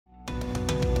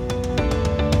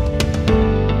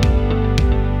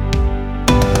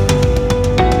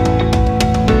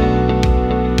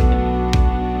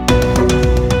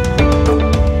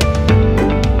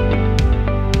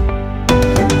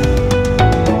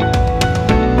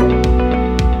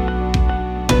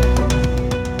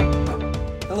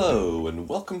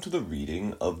the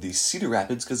reading of the Cedar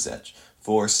Rapids Gazette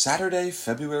for Saturday,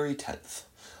 February 10th.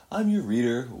 I'm your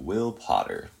reader, Will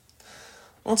Potter.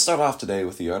 Let's start off today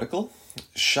with the article,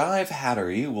 Shive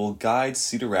Hattery will guide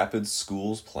Cedar Rapids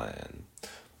schools plan.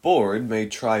 Board may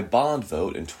try bond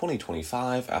vote in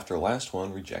 2025 after last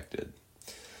one rejected.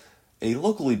 A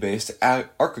locally based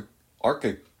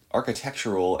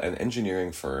architectural and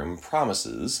engineering firm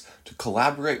promises to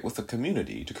collaborate with the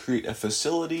community to create a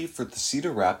facility for the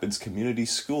Cedar Rapids Community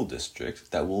School District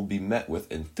that will be met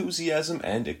with enthusiasm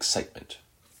and excitement.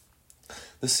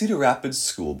 The Cedar Rapids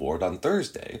School Board on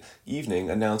Thursday evening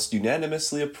announced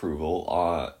unanimously approval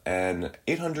on an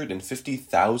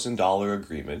 $850,000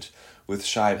 agreement with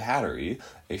Shive Hattery,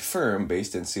 a firm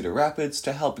based in Cedar Rapids,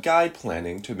 to help guide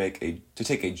planning to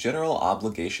take a general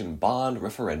obligation bond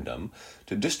referendum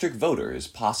to district voters,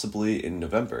 possibly in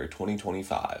November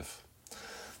 2025.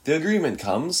 The agreement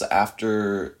comes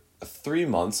after 3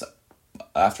 months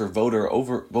after voters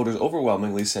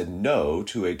overwhelmingly said no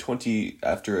to a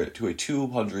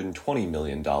 $220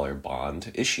 million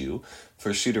bond issue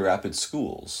for Cedar Rapids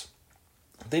schools.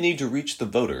 They need to reach the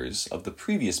voters of the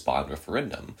previous bond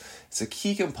referendum. It's a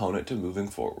key component to moving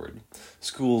forward.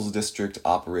 Schools District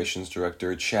Operations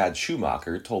Director Chad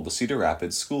Schumacher told the Cedar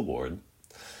Rapids School Board,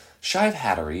 Shive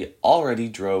Hattery already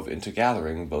drove into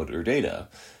gathering voter data.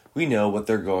 We know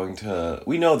they're going to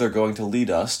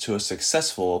lead us to a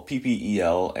successful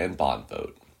PPEL and bond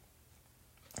vote.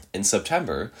 In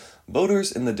September,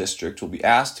 voters in the district will be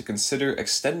asked to consider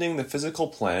extending the physical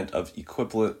plant of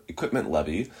equipment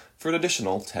levy for an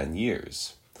additional 10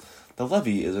 years. The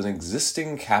levy is an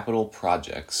existing capital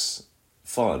projects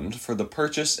fund for the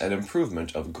purchase and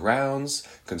improvement of grounds,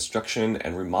 construction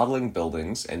and remodeling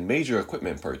buildings, and major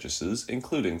equipment purchases,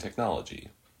 including technology.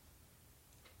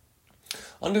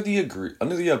 Under the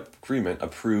agreement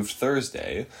approved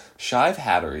Thursday, Shive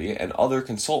Hattery and other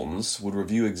consultants would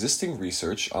review existing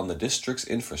research on the district's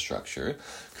infrastructure,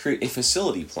 create a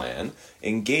facility plan,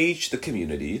 engage the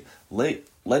community,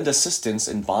 lend assistance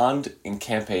in bond and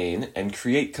campaign, and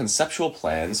create conceptual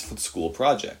plans for the school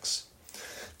projects.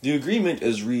 The agreement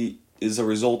is a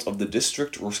result of the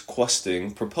district requesting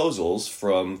proposals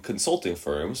from consulting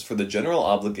firms for the general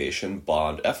obligation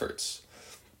bond efforts.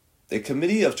 A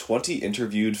committee of 20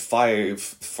 interviewed five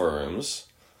firms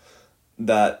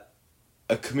that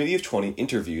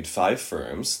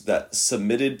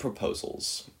submitted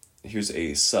proposals. Here's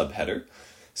a subheader.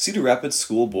 Cedar Rapids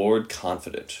School Board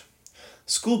confident.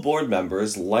 School board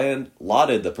members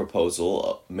lauded the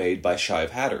proposal made by Shive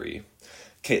Hattery.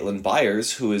 Caitlin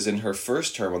Byers, who is in her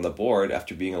first term on the board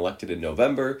after being elected in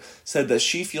November, said that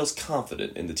she feels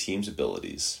confident in the team's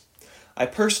abilities. I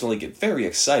personally get very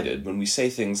excited when we say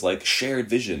things like shared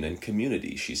vision and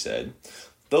community, she said.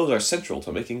 Those are central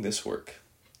to making this work.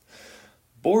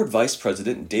 Board Vice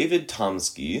President David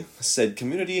Tomsky said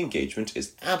community engagement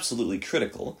is absolutely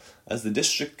critical as the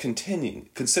district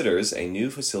considers a new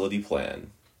facility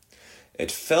plan.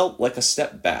 It felt like a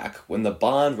step back when the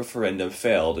bond referendum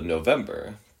failed in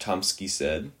November, Tomsky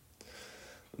said.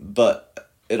 But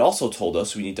it also told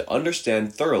us we need to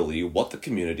understand thoroughly what the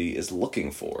community is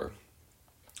looking for.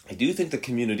 I do think the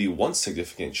community wants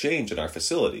significant change in our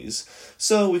facilities,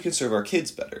 so we can serve our kids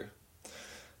better.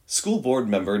 School board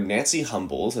member Nancy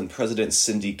Humbles and President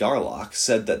Cindy Garlock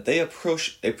said that they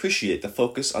appreciate the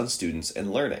focus on students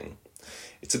and learning.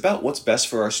 It's about what's best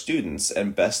for our students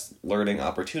and best learning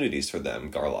opportunities for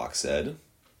them, Garlock said.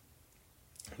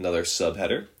 Another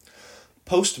subheader.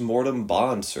 Post-mortem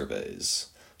bond surveys.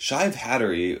 Shive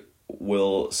Hattery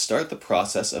will start the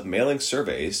process of mailing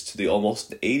surveys to the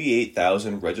almost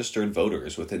 88,000 registered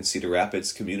voters within Cedar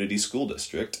Rapids Community School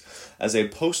District as a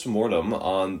post-mortem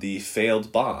on the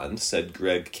failed bond, said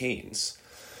Greg Keynes,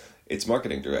 its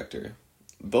marketing director.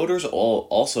 Voters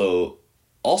also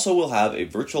will have a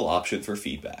virtual option for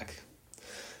feedback.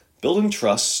 Building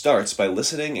trust starts by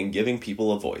listening and giving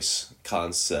people a voice,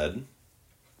 Kahn said.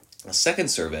 A second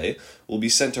survey will be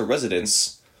sent to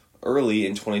residents early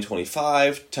in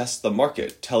 2025, test the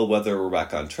market, tell whether we're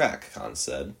back on track, Kahn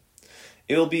said.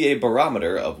 It'll be a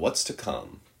barometer of what's to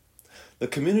come. The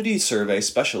community survey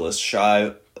specialist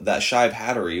that Shive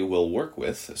Hattery will work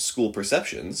with, School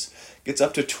Perceptions, gets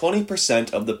up to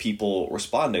 20% of the people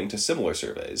responding to similar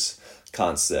surveys,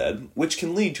 Kahn said, which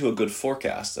can lead to a good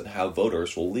forecast on how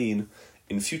voters will lean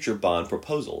in future bond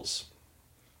proposals.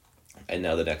 And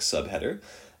now the next subheader,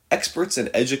 Experts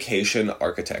in Education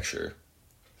Architecture.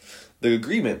 The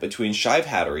agreement between Shive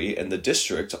Hattery and the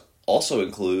district also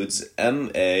includes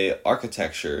MA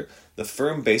Architecture, the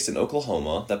firm based in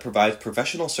Oklahoma that provides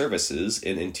professional services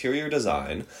in interior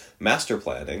design, master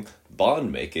planning,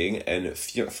 bond making, and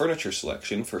furniture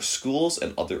selection for schools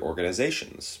and other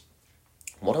organizations.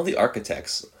 One of the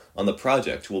architects on the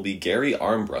project will be Gary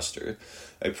Armbruster,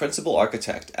 a principal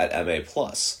architect at MA+,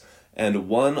 and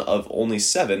one of only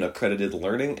 7 accredited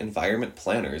learning environment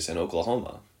planners in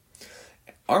Oklahoma.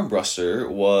 Armbruster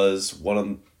was one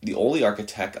of the only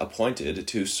architect appointed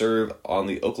to serve on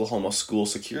the Oklahoma School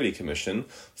Security Commission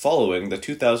following the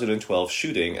 2012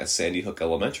 shooting at Sandy Hook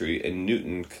Elementary in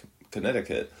Newton,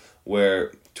 Connecticut,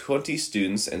 where 20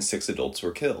 students and 6 adults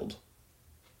were killed.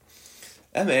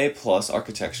 MA Plus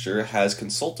Architecture has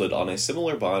consulted on a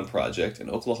similar bond project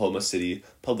in Oklahoma City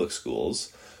Public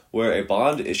Schools, where a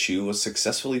bond issue was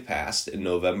successfully passed in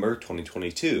November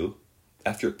 2022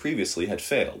 after it previously had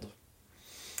failed.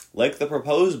 Like the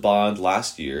proposed bond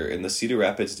last year in the Cedar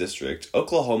Rapids District,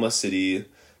 Oklahoma City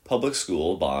Public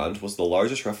School bond was the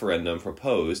largest referendum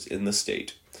proposed in the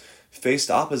state,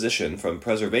 faced opposition from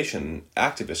preservation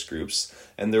activist groups,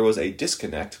 and there was a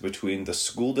disconnect between the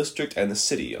school district and the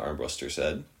city, Armbruster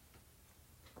said.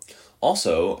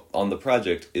 Also on the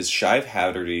project is Shive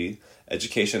Hatterdy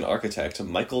education architect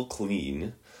Michael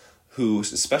Kleen, who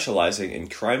is specializing in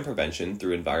crime prevention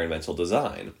through environmental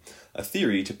design, a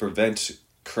theory to prevent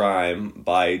crime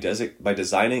by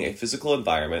designing a physical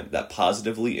environment that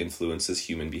positively influences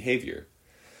human behavior.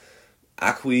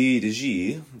 Akwi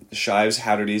Deji, Shives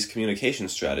Hatterdy's communication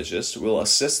strategist, will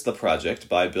assist the project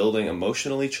by building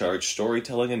emotionally charged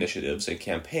storytelling initiatives and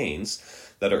campaigns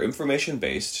that are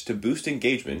information-based to boost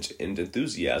engagement and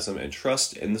enthusiasm and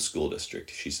trust in the school district,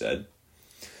 she said.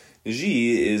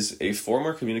 Deji is a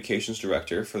former communications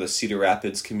director for the Cedar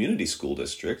Rapids Community School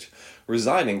District,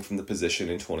 resigning from the position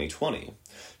in 2020.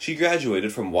 She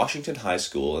graduated from Washington High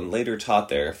School and later taught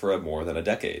there for more than a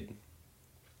decade.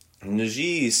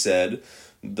 Najee said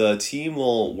the team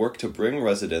will work to bring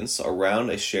residents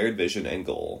around a shared vision and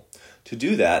goal. To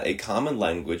do that, a common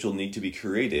language will need to be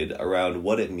created around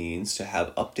what it means to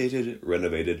have updated,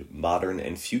 renovated, modern,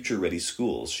 and future-ready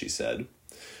schools, she said.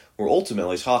 We're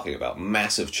ultimately talking about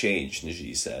massive change,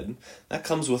 Najee said. That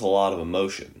comes with a lot of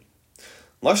emotion.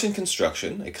 Larson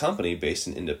Construction, a company based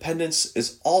in Independence,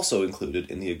 is also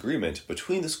included in the agreement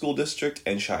between the school district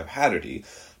and Shive Hatterdy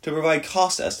to provide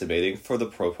cost estimating for the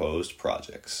proposed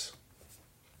projects.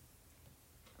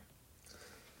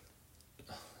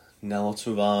 Now let's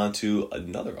move on to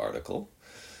another article.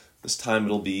 This time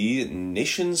it'll be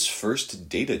Nation's First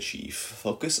Data Chief,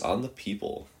 Focus on the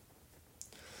People.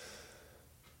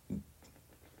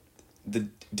 The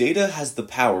data has the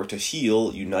power to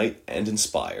heal, unite, and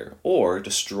inspire, or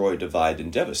destroy, divide,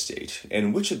 and devastate,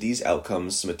 and which of these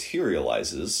outcomes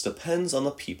materializes depends on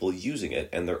the people using it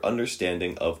and their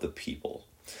understanding of the people.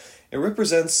 It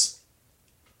represents,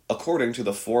 according to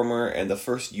the former and the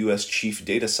first U.S. Chief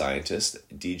Data Scientist,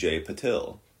 D.J.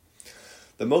 Patil.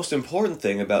 The most important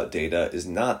thing about data is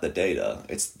not the data,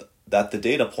 it's that the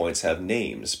data points have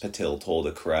names, Patil told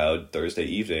a crowd Thursday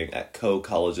evening at Coe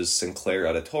College's Sinclair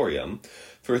Auditorium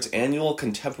for its annual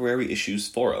Contemporary Issues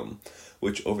Forum,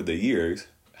 which over the years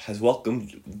has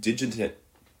welcomed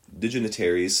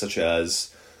dignitaries such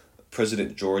as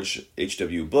President George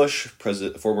H.W. Bush,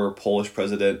 former Polish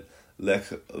President Lech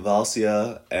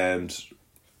Walesa, and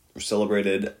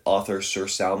celebrated author Sir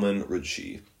Salman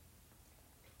Rushdie.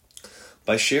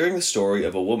 By sharing the story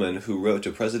of a woman who wrote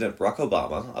to President Barack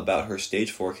Obama about her stage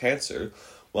 4 cancer,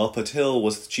 while Patil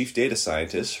was chief data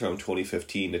scientist from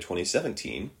 2015 to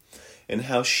 2017, and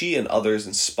how she and others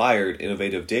inspired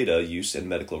innovative data use in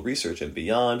medical research and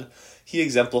beyond, he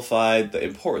exemplified the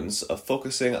importance of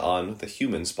focusing on the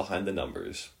humans behind the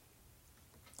numbers.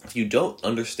 If you don't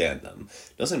understand them,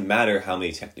 it doesn't matter how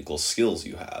many technical skills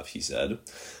you have, he said.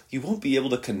 You won't be able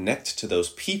to connect to those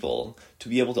people to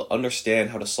be able to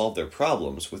understand how to solve their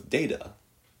problems with data.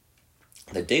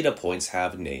 The data points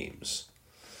have names.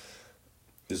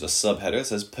 There's a subheader that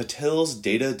says Patil's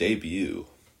Data Debut.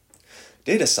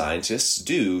 Data scientists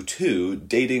do, too,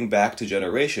 dating back to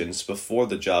generations before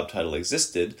the job title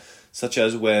existed, such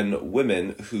as when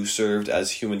women who served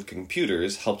as human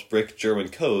computers helped break German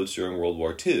codes during World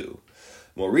War II.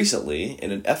 More recently,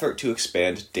 in an effort to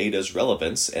expand data's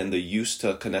relevance and the use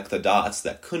to connect the dots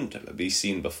that couldn't be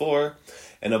seen before,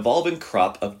 an evolving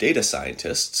crop of data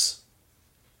scientists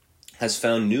has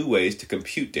found new ways to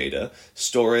compute data,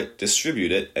 store it,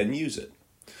 distribute it, and use it.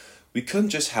 We couldn't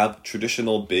just have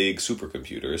traditional big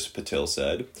supercomputers, Patil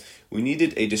said. We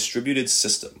needed a distributed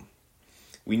system.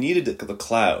 We needed the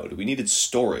cloud, we needed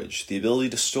storage, the ability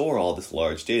to store all this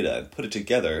large data and put it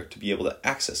together to be able to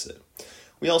access it.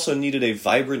 We also needed a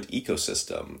vibrant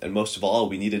ecosystem, and most of all,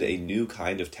 we needed a new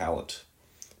kind of talent.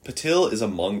 Patil is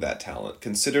among that talent,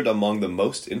 considered among the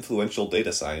most influential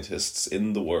data scientists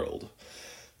in the world.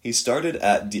 He started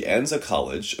at De Anza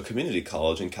College, a community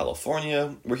college in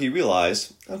California, where he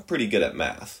realized, I'm pretty good at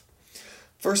math.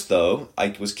 First, though,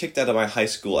 I was kicked out of my high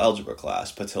school algebra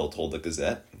class, Patil told the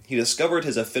Gazette. He discovered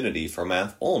his affinity for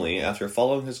math only after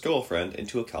following his girlfriend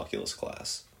into a calculus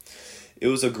class. It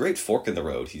was a great fork in the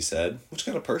road, he said. Which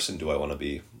kind of person do I want to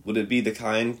be? Would it be the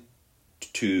kind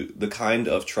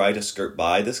of try to skirt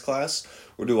by this class,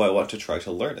 or do I want to try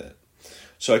to learn it?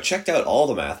 So I checked out all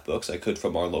the math books I could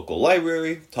from our local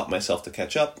library, taught myself to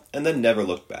catch up, and then never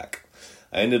looked back.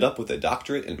 I ended up with a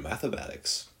doctorate in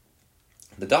mathematics.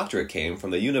 The doctorate came from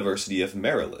the University of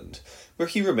Maryland, where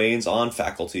he remains on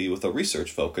faculty with a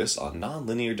research focus on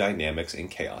nonlinear dynamics and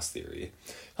chaos theory,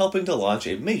 helping to launch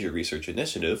a major research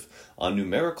initiative on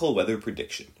numerical weather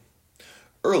prediction.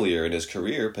 Earlier in his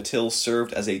career, Patil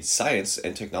served as a science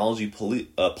and technology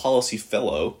policy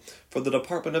fellow for the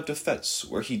Department of Defense,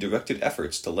 where he directed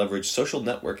efforts to leverage social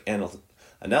network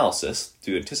analysis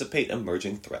to anticipate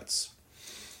emerging threats.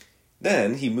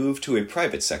 Then he moved to a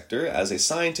private sector as a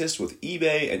scientist with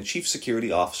eBay and chief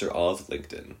security officer of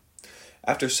LinkedIn.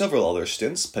 After several other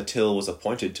stints, Patil was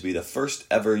appointed to be the first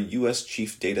ever U.S.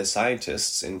 Chief Data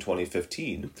Scientist in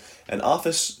 2015, an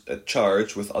office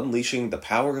charged with unleashing the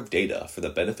power of data for the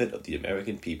benefit of the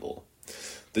American people.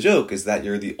 The joke is that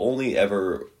you're the only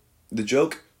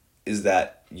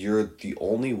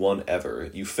one ever.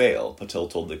 You fail, Patil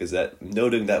told the Gazette,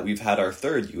 noting that we've had our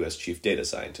third U.S. Chief Data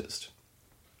Scientist.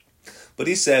 But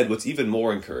he said what's even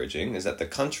more encouraging is that the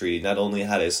country not only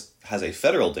has a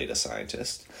federal data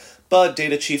scientist, but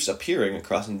data chiefs appearing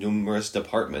across numerous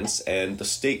departments and the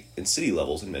state and city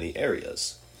levels in many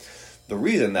areas. The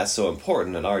reason that's so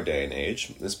important in our day and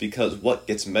age is because what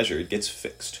gets measured gets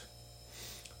fixed.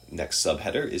 Next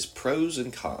subheader is pros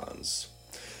and cons.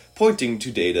 Pointing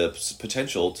to data's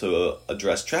potential to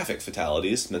address traffic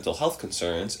fatalities, mental health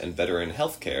concerns, and veteran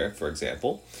health care, for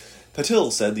example,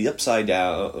 Patil said the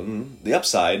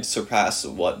upside surpass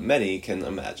what many can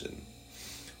imagine.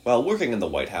 While working in the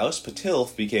White House,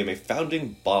 Patil became a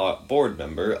founding board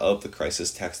member of the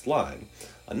Crisis Text Line,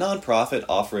 a nonprofit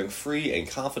offering free and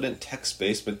confident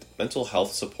text-based mental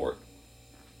health support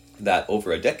that,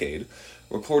 over a decade,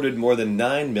 recorded more than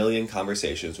 9 million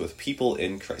conversations with people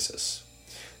in crisis.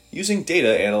 Using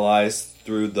data analyzed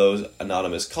through those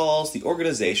anonymous calls, the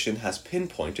organization has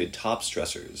pinpointed top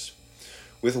stressors,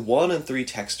 with 1 in 3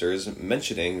 texters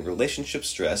mentioning relationship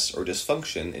stress or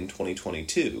dysfunction in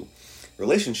 2022.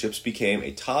 Relationships became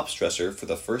a top stressor for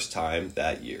the first time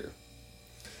that year.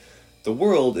 The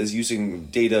world is using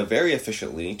data very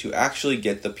efficiently to actually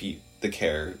get the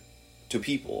care to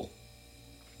people,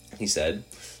 he said,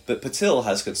 but Patil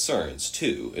has concerns,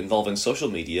 too, involving social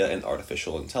media and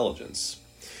artificial intelligence.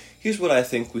 Here's what I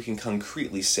think we can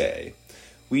concretely say.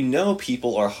 We know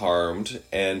people are harmed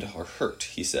and are hurt,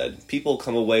 he said. People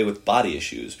come away with body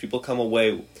issues. People come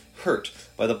away hurt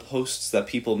by the posts that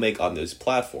people make on those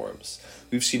platforms.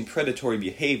 We've seen predatory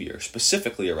behavior,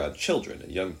 specifically around children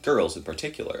and young girls in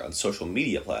particular, on social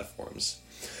media platforms.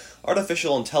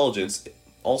 Artificial intelligence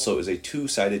also is a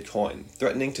two-sided coin,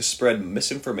 threatening to spread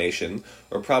misinformation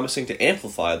or promising to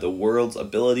amplify the world's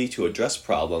ability to address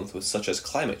problems such as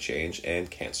climate change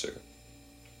and cancer.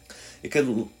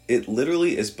 It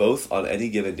literally is both on any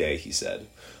given day, he said.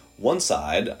 One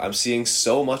side, I'm seeing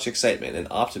so much excitement and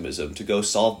optimism to go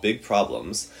solve big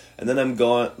problems, and then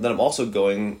I'm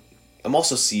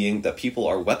also seeing that people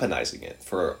are weaponizing it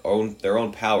for their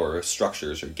own power,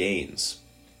 structures, or gains.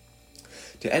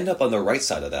 To end up on the right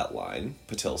side of that line,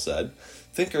 Patil said,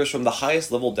 thinkers from the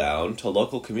highest level down to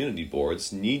local community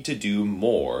boards need to do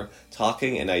more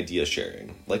talking and idea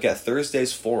sharing, like at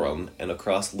Thursday's forum and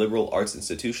across liberal arts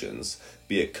institutions,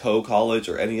 be it co-college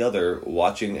or any other,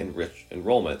 watching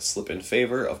enrollment slip in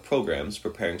favor of programs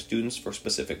preparing students for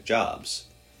specific jobs.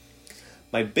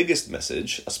 My biggest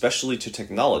message, especially to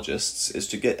technologists, is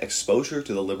to get exposure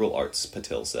to the liberal arts,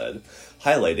 Patil said,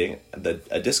 highlighting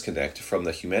a disconnect from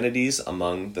the humanities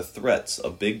among the threats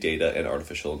of big data and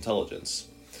artificial intelligence.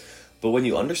 But when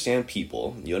you understand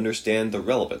people, you understand the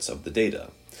relevance of the data.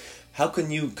 How can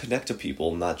you connect to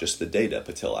people, not just the data,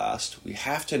 Patil asked. We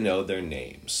have to know their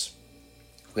names.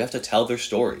 We have to tell their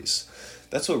stories.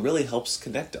 That's what really helps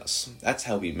connect us. That's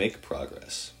how we make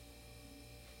progress.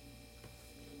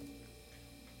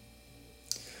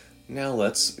 Now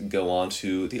let's go on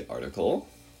to the article.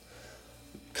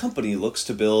 Company looks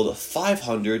to build a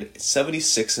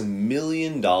 $576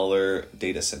 million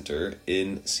data center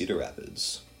in Cedar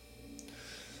Rapids.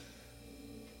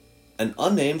 An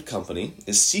unnamed company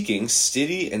is seeking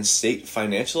city and state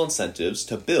financial incentives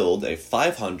to build a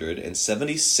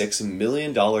 $576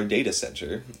 million data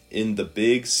center in the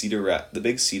Big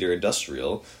Cedar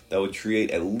Industrial that would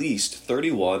create at least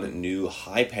 31 new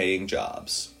high-paying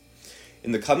jobs.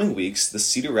 In the coming weeks, the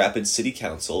Cedar Rapids City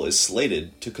Council is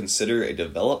slated to consider a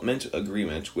development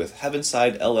agreement with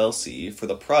Heavenside LLC for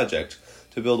the project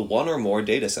to build one or more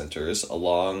data centers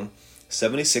along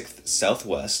 76th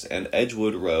Southwest and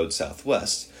Edgewood Road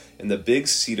Southwest in the Big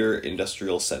Cedar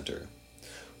Industrial Center.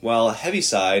 While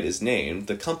Heavyside is named,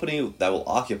 the company that will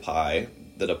occupy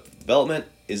the development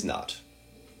is not.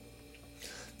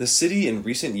 The city in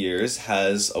recent years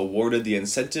has awarded the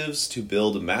incentives to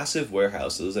build massive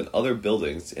warehouses and other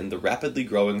buildings in the rapidly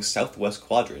growing southwest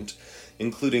quadrant,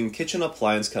 including kitchen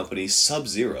appliance company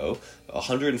Sub-Zero, a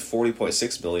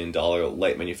 $140.6 million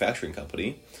light manufacturing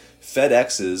company,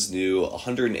 FedEx's new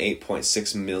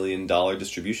 $108.6 million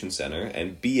distribution center,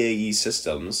 and BAE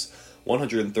Systems'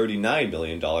 $139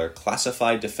 million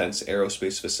classified defense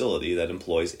aerospace facility that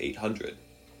employs 800.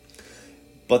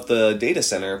 But the data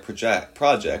center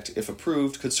project, if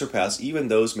approved, could surpass even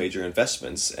those major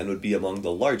investments and would be among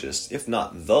the largest, if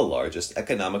not the largest,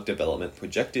 economic development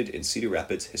projected in Cedar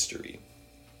Rapids history.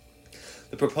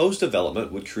 The proposed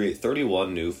development would create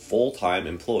 31 new full-time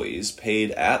employees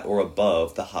paid at or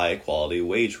above the high-quality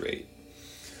wage rate.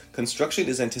 Construction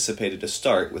is anticipated to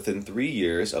start within 3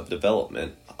 years of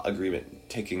development agreement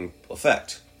taking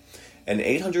effect. An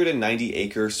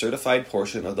 890-acre certified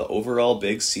portion of the overall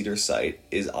Big Cedar site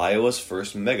is Iowa's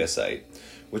first mega site,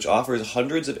 which offers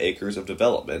hundreds of acres of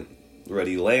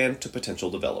development-ready land to potential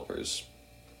developers.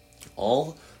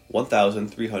 All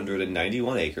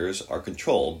 1,391 acres are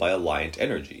controlled by Alliant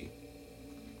Energy.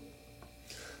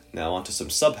 Now on to some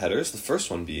subheaders, the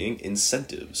first one being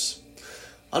incentives.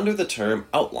 Under the term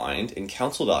outlined in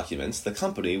council documents, the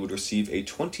company would receive a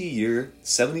 20-year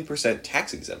 70%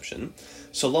 tax exemption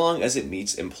so long as it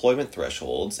meets employment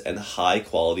thresholds and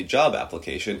high-quality job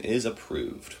application is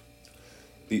approved.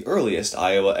 The earliest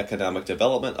Iowa Economic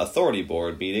Development Authority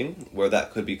Board meeting where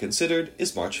that could be considered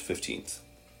is March 15th.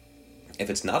 If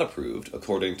it's not approved,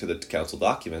 according to the council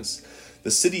documents,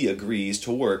 the city agrees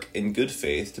to work in good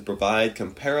faith to provide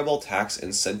comparable tax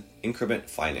increment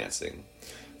financing,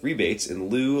 rebates in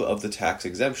lieu of the tax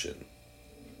exemption,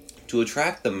 to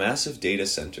attract the massive data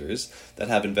centers that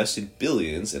have invested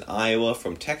billions in Iowa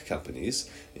from tech companies,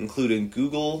 including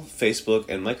Google, Facebook,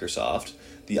 and Microsoft.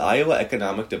 The Iowa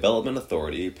Economic Development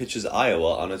Authority pitches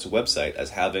Iowa on its website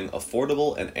as having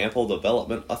affordable and ample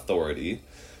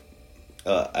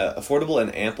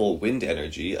wind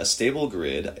energy, a stable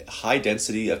grid, high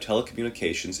density of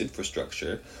telecommunications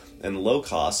infrastructure, and low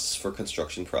costs for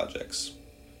construction projects.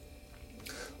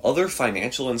 Other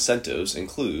financial incentives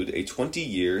include a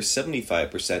 20-year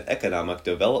 75% economic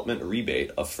development rebate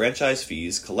of franchise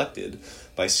fees collected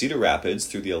by Cedar Rapids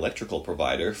through the electrical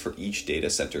provider for each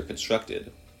data center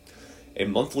constructed, a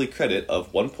monthly credit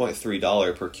of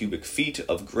 $1.3 per cubic feet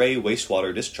of gray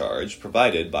wastewater discharge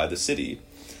provided by the city.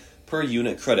 Per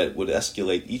unit credit would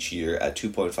escalate each year at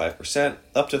 2.5%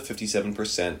 up to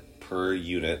 57% per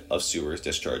unit of sewer's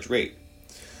discharge rate.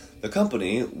 The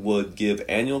company would give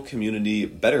annual community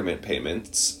betterment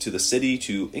payments to the city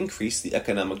to increase the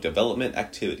economic development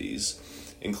activities,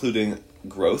 including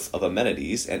growth of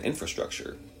amenities and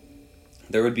infrastructure.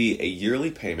 There would be a yearly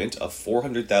payment of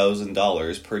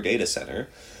 $400,000 per data center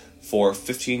for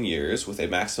 15 years with a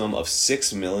maximum of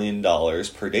 $6 million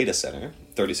per data center,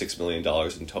 $36 million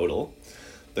in total.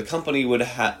 The company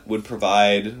would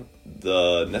provide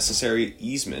the necessary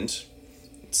easement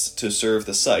to serve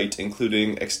the site,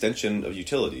 including extension of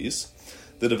utilities.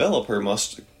 The developer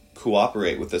must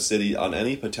cooperate with the city on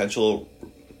any potential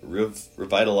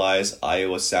Revitalize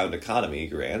Iowa Sound Economy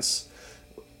grants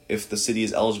if the city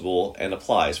is eligible and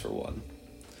applies for one.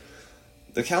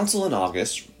 The council in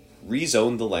August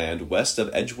rezoned the land west of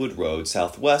Edgewood Road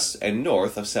Southwest and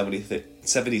north of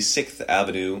 76th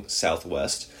Avenue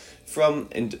Southwest from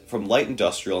light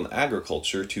industrial and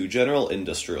agriculture to general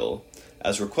industrial,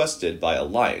 as requested by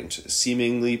Alliant,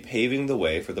 seemingly paving the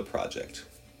way for the project.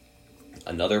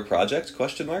 Another project,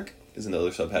 is another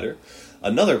subheader.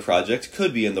 Another project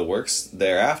could be in the works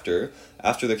thereafter,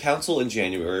 after the council in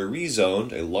January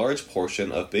rezoned a large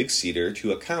portion of Big Cedar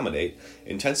to accommodate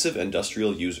intensive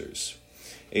industrial users.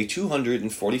 A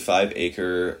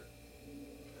 245-acre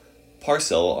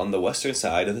parcel on the western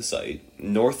side of the site,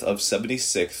 north of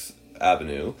 76th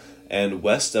Avenue, and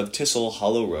west of Tissel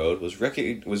Hollow Road was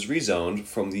rezoned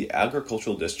from the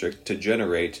agricultural district to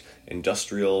general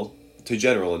industrial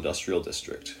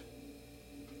district.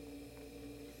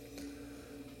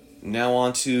 Now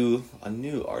on to a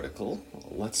new article.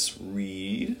 Let's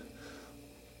read.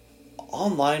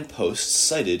 Online posts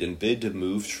cited in bid to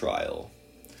move trial.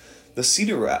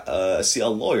 A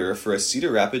lawyer for a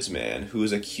Cedar Rapids man who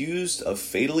is accused of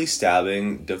fatally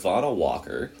stabbing Devonna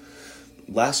Walker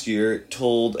last year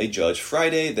told a judge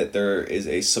Friday that there is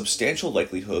a substantial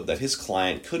likelihood that his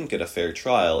client couldn't get a fair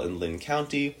trial in Lynn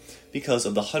County because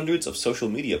of the hundreds of social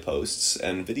media posts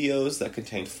and videos that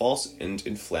contained false and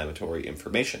inflammatory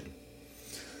information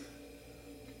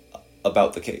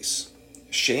about the case.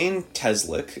 Shane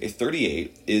Teslick, a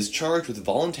 38, is charged with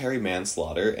voluntary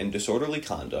manslaughter and disorderly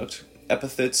conduct,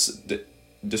 epithets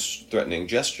threatening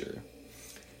gesture.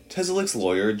 Teslick's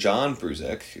lawyer, John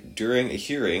Bruzek, during a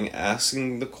hearing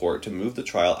asking the court to move the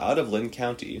trial out of Lynn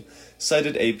County,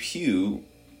 cited a Pew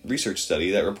research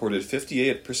study that reported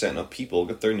 58% of people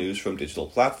get their news from digital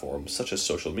platforms, such as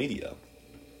social media.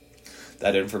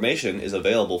 That information is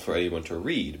available for anyone to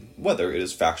read, whether it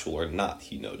is factual or not,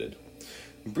 he noted.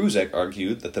 Bruzek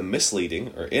argued that the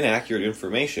misleading or inaccurate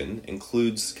information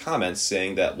includes comments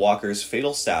saying that Walker's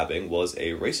fatal stabbing was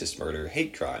a racist murder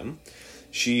hate crime,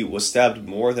 she was stabbed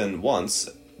more than once,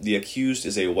 the accused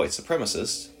is a white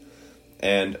supremacist,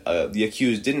 and the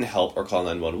accused didn't help or call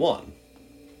 911.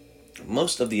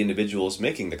 Most of the individuals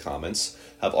making the comments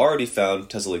have already found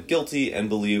Teslick guilty and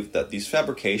believe that these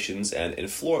fabrications and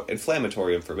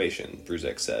inflammatory information,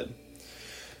 Bruzek said.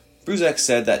 Bruzek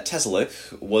said that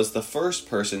Teslick was the first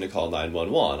person to call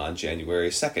 911 on January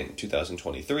 2nd,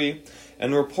 2023,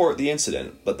 and report the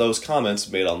incident, but those comments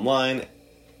are made online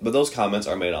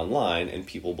and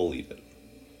people believe it.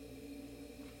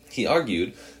 He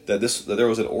argued that there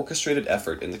was an orchestrated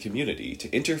effort in the community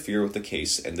to interfere with the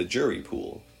case and the jury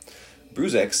pool.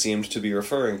 Bruzek seemed to be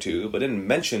referring to, but didn't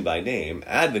mention by name,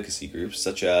 advocacy groups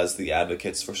such as the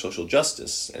Advocates for Social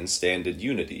Justice and Standard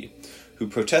Unity, who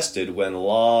protested when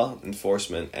law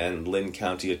enforcement and Lynn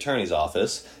County Attorney's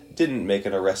Office didn't make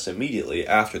an arrest immediately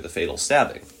after the fatal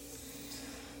stabbing.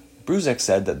 Bruzek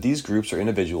said that these groups or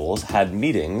individuals had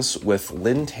meetings with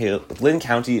Lynn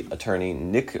County Attorney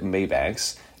Nick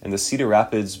Maybanks and the Cedar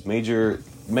Rapids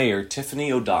Mayor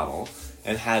Tiffany O'Donnell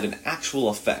and had an actual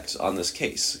effect on this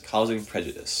case, causing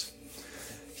prejudice.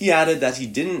 He added that he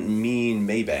didn't mean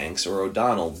Maybanks or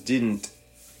O'Donnell did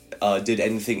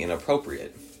anything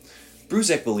inappropriate.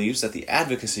 Bruzek believes that the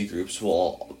advocacy groups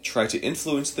will try to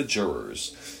influence the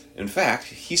jurors. In fact,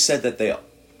 he said that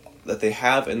they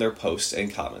have in their posts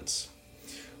and comments.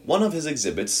 One of his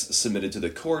exhibits submitted to the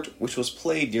court, which was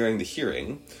played during the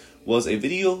hearing, was a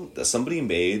video that somebody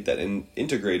made that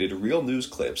integrated real news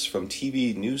clips from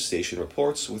TV news station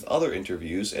reports with other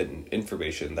interviews and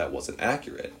information that wasn't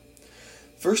accurate.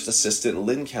 First Assistant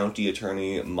Lynn County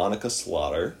Attorney Monica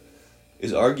Slaughter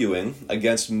is arguing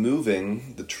against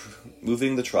moving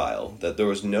the trial, that there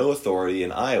was no authority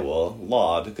in Iowa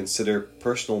law to consider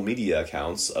personal media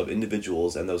accounts of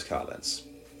individuals and those comments.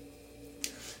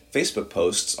 Facebook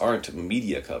posts aren't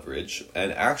media coverage,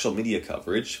 and actual media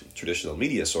coverage, traditional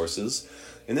media sources,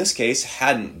 in this case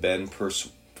hadn't been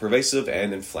pervasive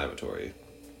and inflammatory.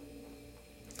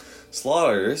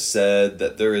 Slaughter said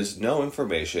that there is no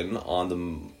information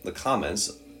on the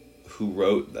comments, who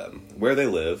wrote them, where they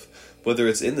live, whether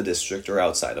it's in the district or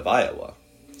outside of Iowa.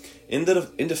 In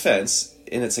defense,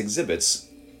 in its exhibits,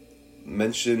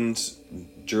 mentioned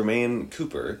Jermaine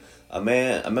Cooper, a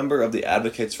member of the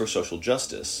Advocates for Social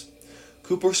Justice.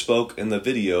 Cooper spoke in the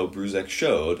video Bruzek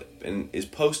showed and is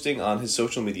posting on his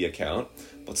social media account,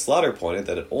 but Slaughter pointed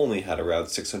that it only had around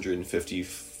 650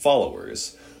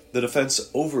 followers. The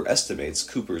defense overestimates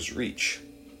Cooper's reach.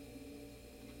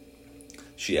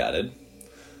 She added,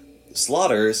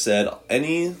 Slaughter said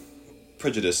any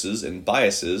prejudices and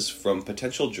biases from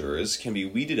potential jurors can be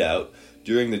weeded out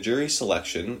during the jury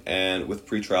selection and with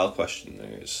pretrial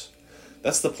questionnaires.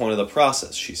 That's the point of the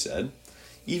process, she said.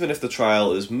 Even if the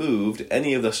trial is moved,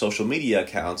 any of the social media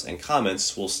accounts and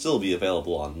comments will still be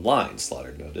available online,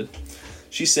 Slaughter noted.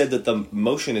 She said that the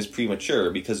motion is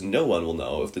premature because no one will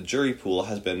know if the jury pool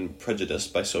has been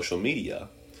prejudiced by social media.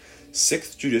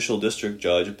 6th Judicial District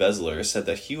Judge Besler said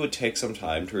that he would take some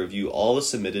time to review all the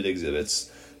submitted exhibits,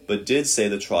 but did say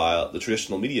the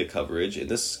traditional media coverage in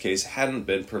this case hadn't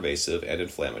been pervasive and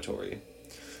inflammatory.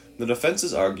 The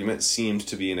defense's argument seemed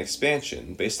to be an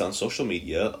expansion, based on social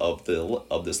media, of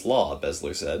this law,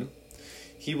 Besler said.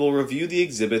 He will review the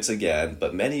exhibits again,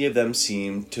 but many of them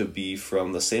seem to be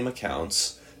from the same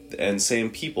accounts and same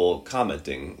people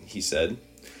commenting, he said.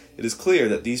 It is clear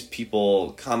that these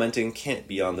people commenting can't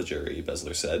be on the jury,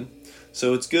 Besler said.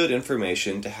 So it's good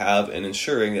information to have in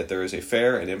ensuring that there is a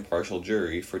fair and impartial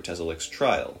jury for Teslick's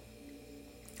trial.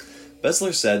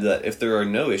 Besler said that if there are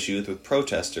no issues with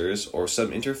protesters or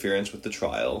some interference with the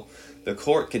trial, the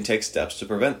court can take steps to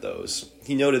prevent those.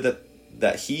 He noted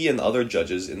that he and other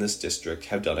judges in this district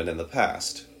have done it in the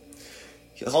past.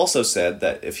 He also said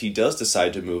that if he does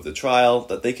decide to move the trial,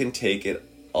 that they can take it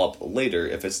up later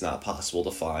if it's not possible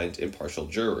to find impartial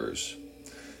jurors.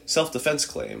 Self-defense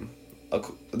claim.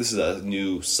 This is a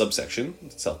new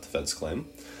subsection, self-defense claim.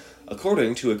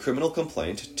 According to a criminal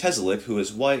complaint, Tezelik, who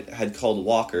is white, had called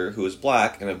Walker, who is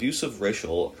black, an abusive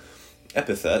racial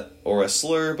epithet or a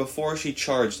slur before she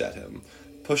charged at him,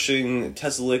 pushing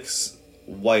Tezelik's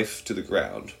wife to the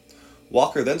ground.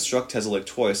 Walker then struck Tezelik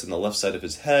twice in the left side of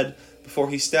his head before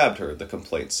he stabbed her, the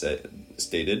complaint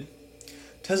stated.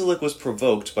 Tezelik was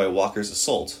provoked by Walker's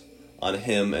assault on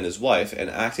him and his wife and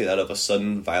acted out of a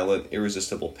sudden, violent,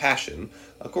 irresistible passion,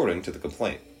 according to the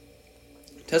complaint.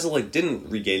 Tezelik didn't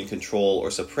regain control or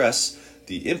suppress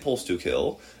the impulse to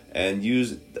kill and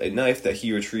used a knife that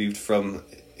he retrieved from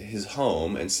his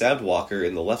home and stabbed Walker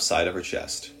in the left side of her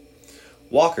chest.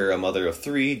 Walker, a mother of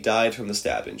 3, died from the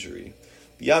stab injury.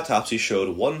 The autopsy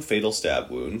showed 1 fatal stab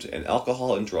wound and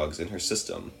alcohol and drugs in her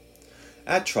system.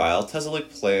 At trial,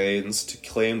 Tezelik plans to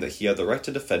claim that he had the right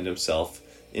to defend himself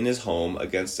in his home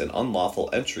against an unlawful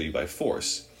entry by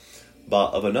force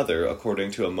of another,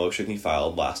 according to a motion he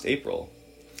filed last April.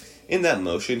 In that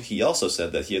motion, he also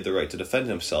said that he had the right to defend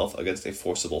himself against a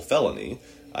forcible felony,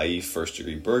 i.e.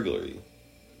 first-degree burglary.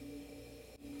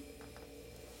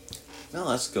 Now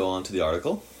let's go on to the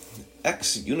article.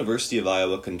 Ex-University of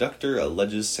Iowa conductor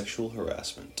alleges sexual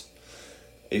harassment.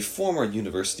 A former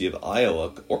University of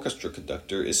Iowa orchestra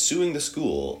conductor is suing the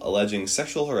school, alleging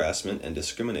sexual harassment and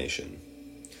discrimination.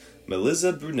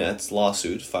 Melissa Brunette's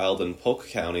lawsuit, filed in Polk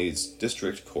County's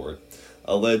District Court,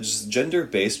 alleges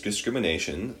gender-based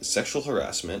discrimination, sexual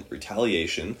harassment,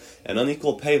 retaliation, and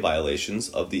unequal pay violations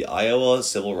of the Iowa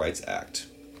Civil Rights Act.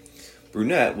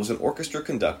 Brunette was an orchestra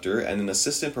conductor and an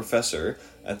assistant professor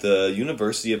at the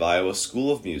University of Iowa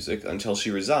School of Music until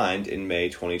she resigned in May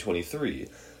 2023.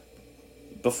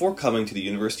 Before coming to the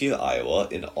University of Iowa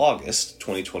in August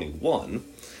 2021,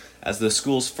 as the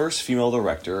school's first female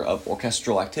director of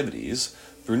orchestral activities,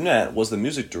 Brunette was the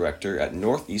music director at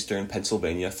Northeastern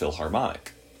Pennsylvania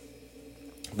Philharmonic.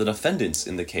 The defendants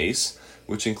in the case,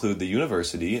 which include the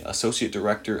university, Associate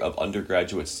Director of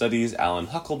Undergraduate Studies Alan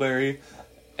Huckleberry,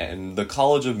 and the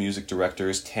College of Music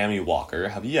Directors Tammy Walker,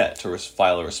 have yet to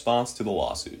file a response to the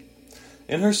lawsuit.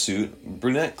 In her suit,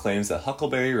 Brunette claims that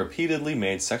Huckleberry repeatedly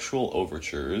made sexual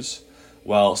overtures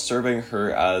while serving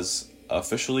her as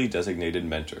officially designated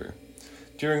mentor.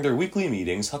 During their weekly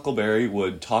meetings, Huckleberry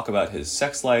would talk about his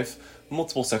sex life,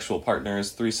 multiple sexual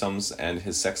partners, threesomes, and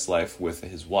his sex life with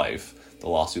his wife, the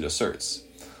lawsuit asserts.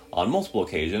 On multiple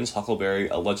occasions, Huckleberry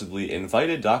allegedly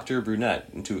invited Dr.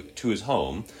 Brunette to his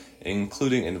home,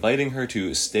 including inviting her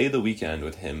to stay the weekend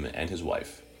with him and his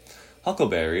wife.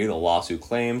 Huckleberry, the lawsuit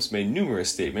claims, made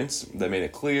numerous statements that made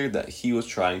it clear that he was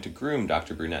trying to groom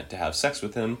Dr. Brunette to have sex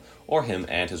with him or him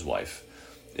and his wife,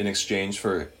 in exchange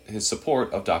for his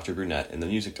support of Dr. Brunette in the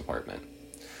music department.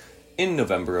 In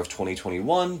November of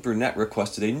 2021, Brunette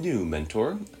requested a new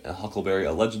mentor, and Huckleberry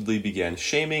allegedly began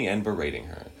shaming and berating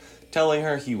her, telling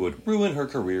her he would ruin her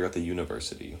career at the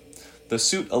university. The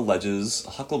suit alleges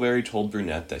Huckleberry told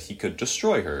Brunette that he could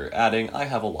destroy her, adding, "I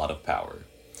have a lot of power."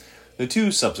 The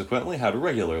two subsequently had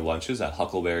regular lunches at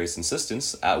Huckleberry's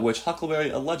insistence, at which Huckleberry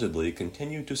allegedly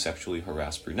continued to sexually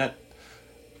harass Brunette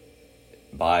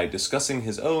by discussing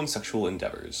his own sexual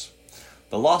endeavors.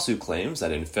 The lawsuit claims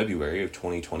that in February of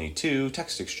 2022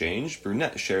 text exchange,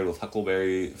 Brunette shared with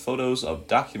Huckleberry photos of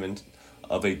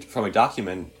from a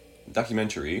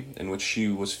documentary in which she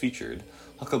was featured.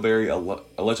 Huckleberry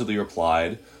allegedly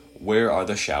replied, "Where are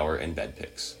the shower and bed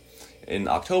pics?" In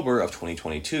October of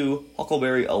 2022,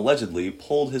 Huckleberry allegedly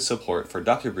pulled his support for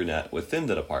Dr. Brunette within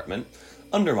the department,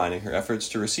 undermining her efforts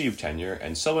to receive tenure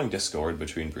and sowing discord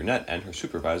between Brunette and her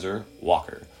supervisor,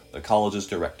 Walker, the college's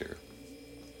director.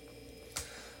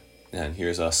 And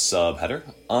here's a subheader: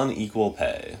 unequal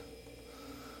pay.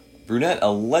 Brunette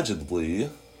allegedly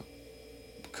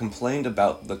complained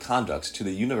about the conduct to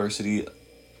the university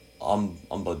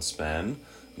ombudsman,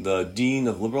 the dean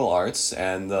of liberal arts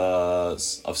and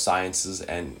of sciences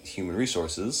and human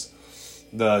resources,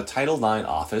 the Title IX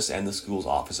office, and the school's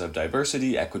Office of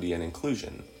Diversity, Equity, and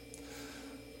Inclusion.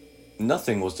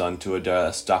 Nothing was done to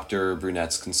address Dr.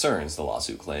 Brunette's concerns, the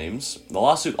lawsuit claims. The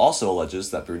lawsuit also alleges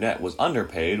that Brunette was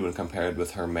underpaid when compared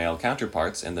with her male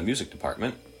counterparts in the music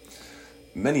department,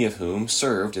 many of whom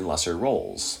served in lesser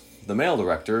roles. The male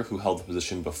director, who held the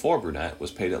position before Brunette, was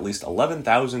paid at least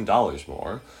 $11,000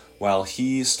 more, while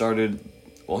he started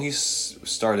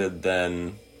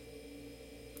then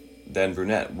than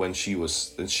Brunette when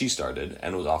she started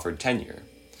and was offered tenure.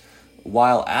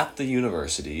 While at the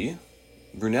university,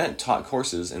 Brunette taught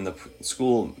courses in the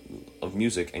School of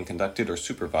Music and conducted or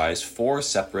supervised 4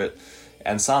 separate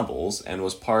ensembles and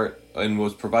was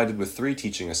provided with 3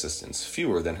 teaching assistants,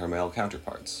 fewer than her male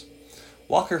counterparts.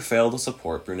 Walker failed to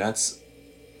support Brunette's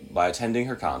by attending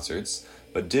her concerts,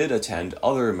 but did attend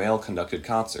other male-conducted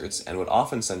concerts and would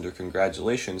often send her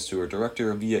congratulations to her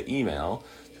director via email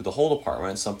to the whole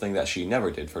department, something that she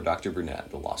never did for Dr. Brunette,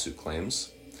 the lawsuit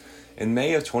claims. In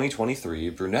May of 2023,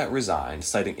 Brunette resigned,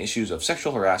 citing issues of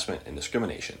sexual harassment and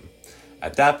discrimination.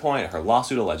 At that point, her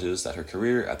lawsuit alleges that her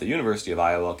career at the University of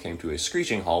Iowa came to a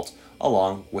screeching halt,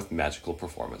 along with magical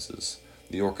performances,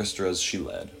 the orchestras she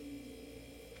led.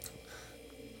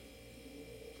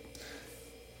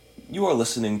 You are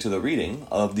listening to the reading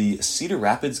of the Cedar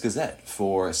Rapids Gazette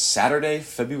for Saturday,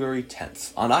 February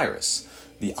 10th on IRIS,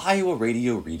 the Iowa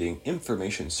Radio Reading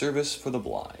Information Service for the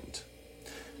Blind.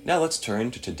 Now let's turn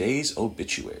to today's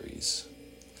obituaries.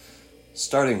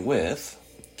 Starting with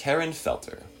Karen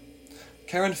Felter.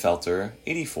 Karen Felter,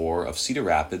 84, of Cedar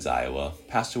Rapids, Iowa,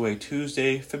 passed away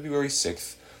Tuesday, February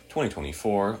 6th,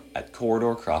 2024, at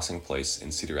Corridor Crossing Place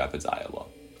in Cedar Rapids, Iowa.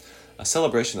 A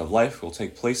celebration of life will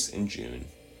take place in June.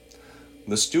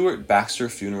 The Stuart Baxter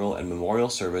Funeral and Memorial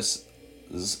Service,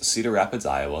 Cedar Rapids,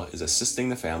 Iowa, is assisting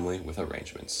the family with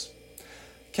arrangements.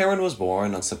 Karen was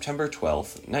born on September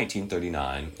 12,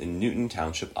 1939, in Newton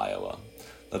Township, Iowa,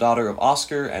 the daughter of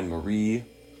Oscar and Marie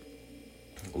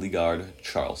Legard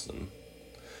Charleston.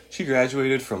 She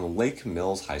graduated from Lake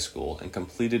Mills High School and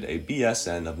completed a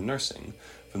BSN of nursing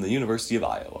from the University of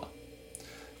Iowa.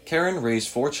 Karen raised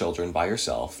 4 children by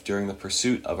herself during the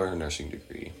pursuit of her nursing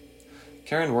degree.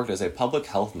 Karen worked as a public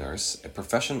health nurse, a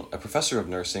professor of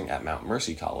nursing at Mount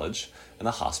Mercy College, and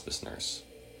a hospice nurse.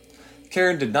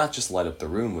 Karen did not just light up the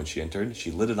room when she entered,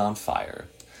 she lit it on fire.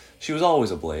 She was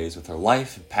always ablaze with her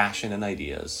life, passion, and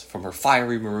ideas. From her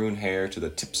fiery maroon hair to the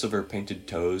tips of her painted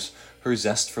toes, her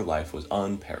zest for life was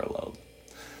unparalleled,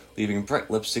 leaving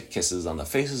bright lipstick kisses on the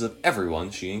faces of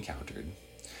everyone she encountered.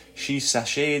 She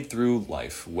sashayed through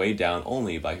life, weighed down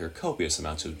only by her copious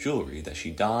amounts of jewelry that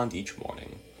she donned each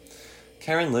morning.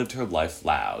 Karen lived her life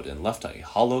loud and left a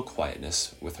hollow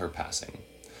quietness with her passing.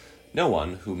 No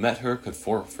one who met her could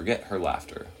forget her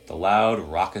laughter, the loud,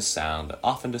 raucous sound that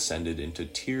often descended into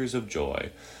tears of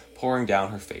joy pouring down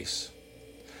her face.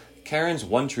 Karen's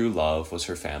one true love was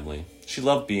her family. She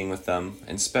loved being with them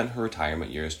and spent her retirement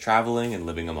years traveling and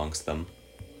living amongst them.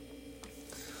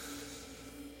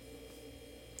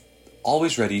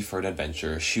 Always ready for an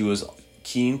adventure, she was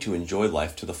keen to enjoy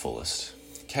life to the fullest.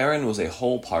 Karen was a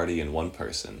whole party in one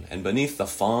person, and beneath the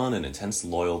fun and intense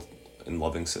loyal and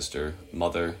loving sister,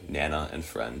 mother, nana, and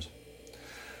friend.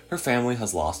 Her family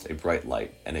has lost a bright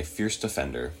light and a fierce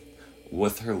defender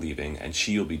with her leaving, and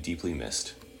she will be deeply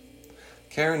missed.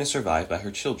 Karen is survived by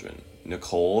her children,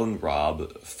 Nicole and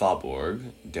Rob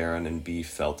Faubourg, Darren and B.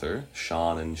 Felter,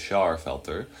 Sean and Shar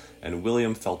Felter, and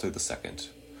William Felter II.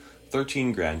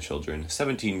 13 grandchildren,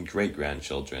 17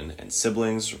 great-grandchildren, and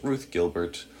siblings Ruth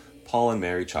Gilbert, Paul and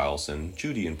Mary Charlson,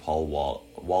 Judy and Paul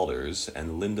Walters,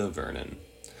 and Linda Vernon.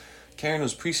 Karen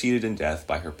was preceded in death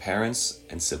by her parents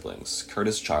and siblings,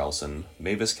 Curtis Charlson,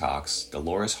 Mavis Cox,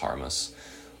 Dolores Harmus,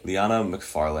 Liana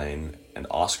McFarlane, and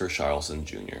Oscar Charlson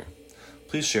Jr.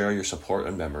 Please share your support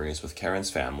and memories with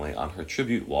Karen's family on her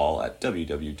tribute wall at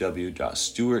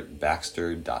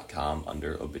www.stuartbaxter.com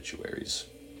under obituaries.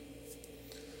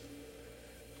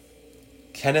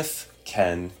 Kenneth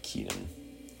Ken Keenan.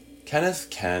 Kenneth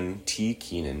Ken T.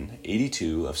 Keenan,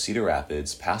 82, of Cedar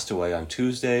Rapids, passed away on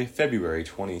Tuesday, February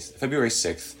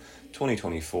 6,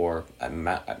 2024,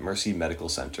 at Mercy Medical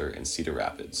Center in Cedar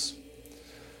Rapids.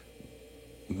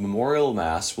 Memorial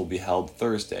Mass will be held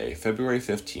Thursday, February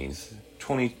 15th,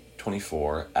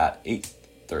 2024, at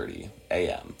 8:30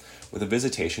 a.m., with a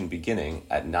visitation beginning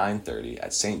at 9:30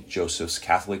 at St. Joseph's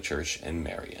Catholic Church in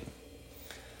Marion.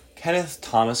 Kenneth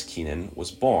Thomas Keenan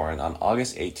was born on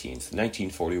August 18,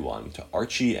 1941, to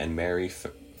Archie and Mary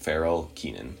Farrell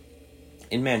Keenan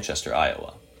in Manchester,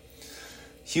 Iowa.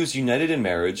 He was united in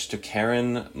marriage to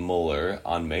Karen Muller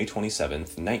on May 27,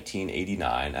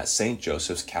 1989, at St.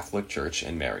 Joseph's Catholic Church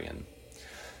in Marion.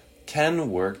 Ken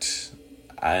worked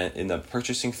in the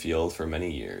purchasing field for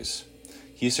many years.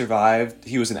 He was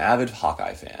an avid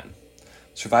Hawkeye fan.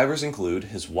 Survivors include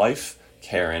his wife,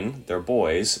 Karen, their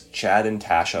boys, Chad and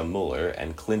Tasha Muller,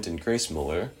 and Clint and Grace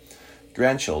Muller,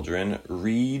 grandchildren,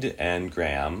 Reed and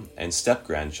Graham, and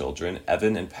step-grandchildren,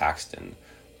 Evan and Paxton,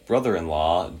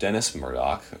 brother-in-law, Dennis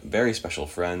Murdoch, very special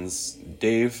friends,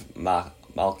 Dave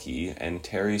Malky and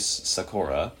Terry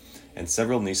Sakura, and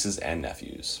several nieces and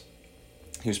nephews.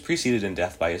 He was preceded in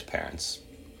death by his parents,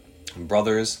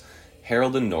 brothers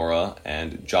Harold and Nora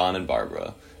and John and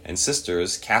Barbara, and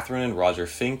sisters Catherine and Roger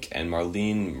Fink and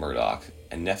Marlene Murdoch,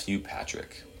 and nephew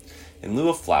Patrick. In lieu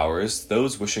of flowers,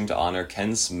 those wishing to honor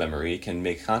Ken's memory can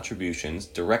make contributions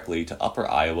directly to Upper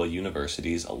Iowa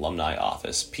University's Alumni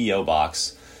Office, P.O.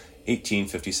 Box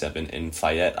 1857 in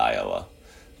Fayette, Iowa,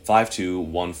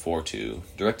 52142,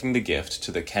 directing the gift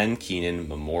to the Ken Keenan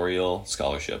Memorial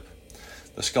Scholarship.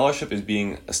 The scholarship is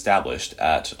being established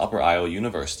at Upper Iowa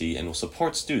University and will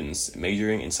support students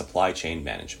majoring in supply chain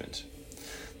management.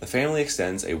 The family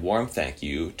extends a warm thank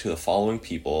you to the following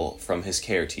people from his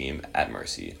care team at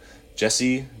Mercy: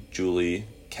 Jesse, Julie,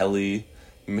 Kelly,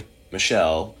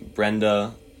 Michelle,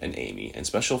 Brenda, and Amy, and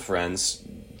special friends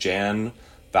Jan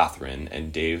Bathrin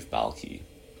and Dave Balke.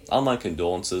 Online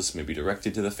condolences may be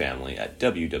directed to the family at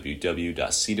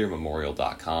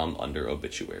www.cedarmemorial.com under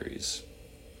obituaries.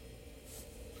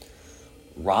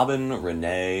 Robin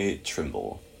Renee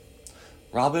Trimble.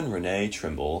 Robin Renee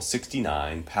Trimble,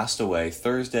 69, passed away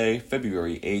Thursday,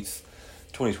 February 8th,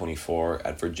 2024,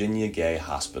 at Virginia Gay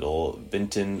Hospital,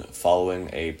 Benton, following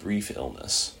a brief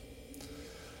illness.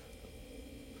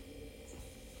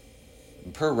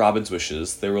 Per Robin's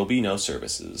wishes, there will be no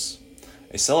services.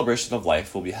 A celebration of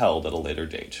life will be held at a later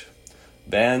date.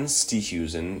 Van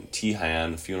Steenhuisen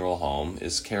Tehan Funeral Home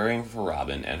is caring for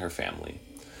Robin and her family.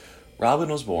 Robin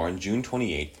was born June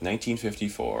 28,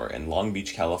 1954, in Long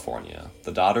Beach, California,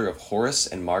 the daughter of Horace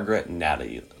and Margaret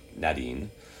Nadine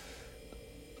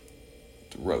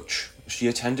Roach. She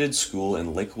attended school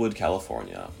in Lakewood,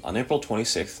 California. On April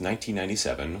 26,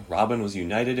 1997, Robin was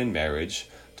united in marriage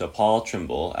to Paul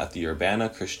Trimble at the Urbana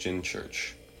Christian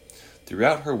Church.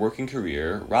 Throughout her working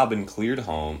career, Robin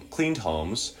cleaned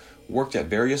homes, worked at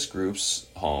various groups'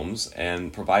 homes,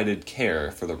 and provided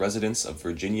care for the residents of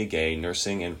Virginia Gay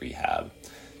Nursing and Rehab,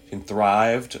 and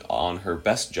thrived on her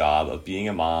best job of being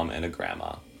a mom and a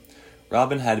grandma.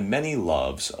 Robin had many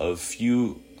loves, a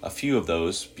few of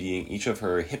those being each of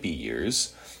her hippie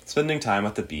years, spending time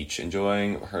at the beach,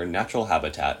 enjoying her natural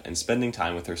habitat, and spending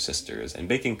time with her sisters, and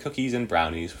baking cookies and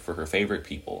brownies for her favorite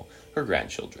people, her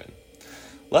grandchildren.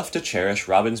 Left to cherish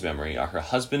Robin's memory are her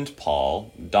husband,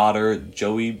 Paul, daughter,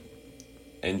 Joey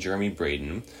and Jeremy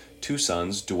Braden, two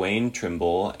sons, Dwayne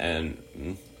Trimble and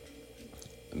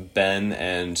Ben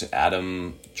and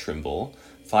Adam Trimble,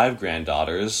 5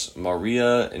 granddaughters,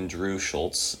 Maria and Drew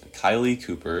Schultz, Kylie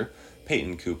Cooper,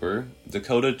 Peyton Cooper,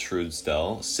 Dakota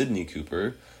Trudsdell, Sydney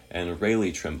Cooper, and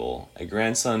Rayleigh Trimble, a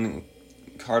grandson,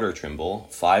 Carter Trimble,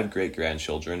 5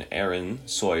 great-grandchildren, Aaron,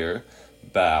 Sawyer,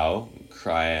 Bow,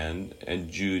 Cryan, and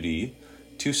Judy,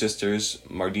 2 sisters,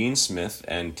 Mardine Smith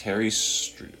and Terry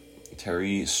Stroud,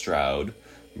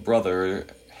 brother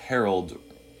Harold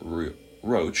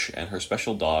Roach, and her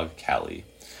special dog, Callie.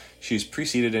 She is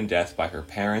preceded in death by her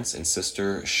parents and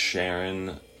sister,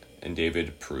 Sharon and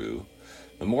David Prue.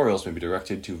 Memorials may be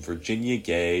directed to Virginia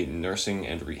Gay Nursing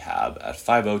and Rehab at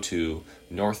 502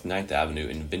 North 9th Avenue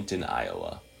in Benton,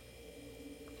 Iowa.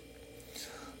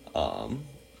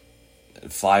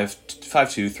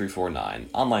 52349.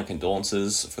 Online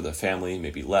condolences for the family may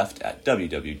be left at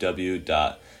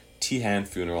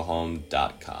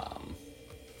www.tehanfuneralhome.com.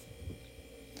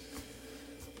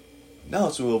 Now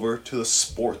let's move over to the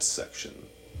sports section,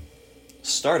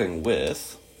 starting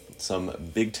with some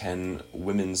Big Ten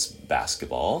women's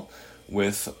basketball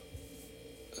with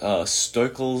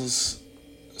Stoikel's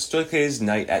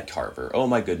night at Carver. Oh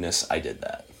my goodness, I did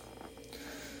that.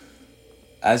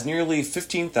 As nearly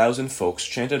 15,000 folks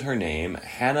chanted her name,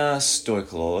 Hannah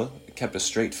Stoikel kept a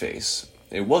straight face.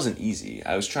 It wasn't easy.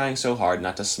 I was trying so hard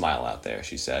not to smile out there,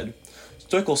 she said.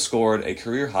 Stoikel scored a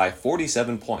career-high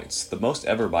 47 points, the most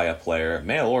ever by a player,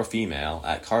 male or female,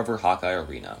 at Carver Hawkeye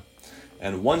Arena,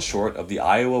 and one short of the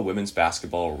Iowa women's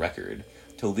basketball record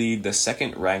to lead the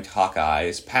second-ranked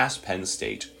Hawkeyes past Penn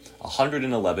State,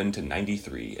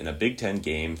 111-93, in a Big Ten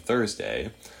game Thursday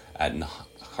at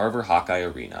Carver Hawkeye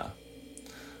Arena.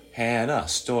 Hannah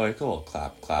Stoikel,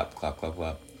 clap, clap, clap, clap,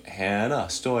 clap. Hannah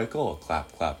Stoikel,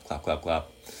 clap, clap, clap, clap, clap.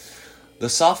 The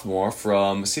sophomore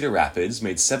from Cedar Rapids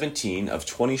made 17 of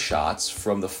 20 shots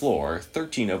from the floor,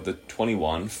 13 of the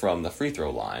 21 from the free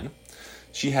throw line.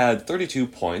 She had 32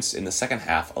 points in the second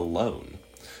half alone.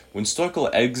 When Stoikel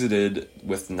exited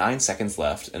with 9 seconds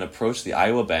left and approached the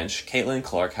Iowa bench, Caitlin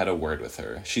Clark had a word with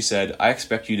her. She said, "I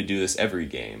expect you to do this every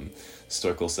game,"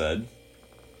 Stoikel said.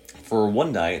 For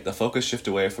one night, the focus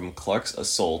shifted away from Clark's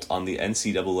assault on the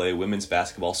NCAA women's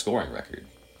basketball scoring record.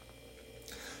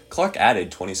 Clark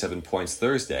added 27 points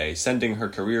Thursday, sending her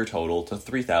career total to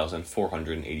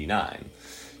 3,489.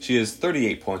 She is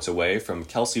 38 points away from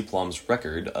Kelsey Plum's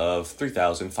record of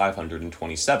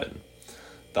 3,527.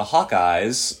 The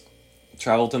Hawkeyes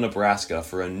travel to Nebraska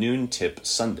for a noon tip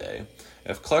Sunday.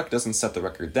 If Clark doesn't set the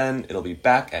record then, it'll be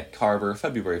back at Carver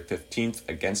February 15th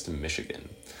against Michigan.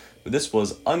 But this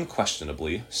was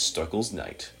unquestionably Stoeckel's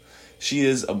night.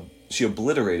 She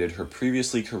obliterated her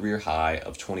previously career high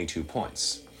of 22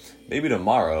 points. Maybe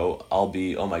tomorrow I'll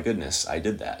be, oh my goodness, I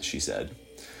did that, she said.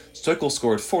 Stoeckel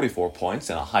scored 44 points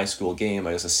in a high school game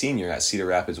as a senior at Cedar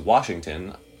Rapids,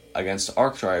 Washington, against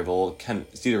arch-rival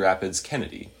Cedar Rapids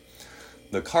Kennedy.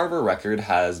 The Carver record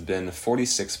has been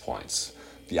 46 points.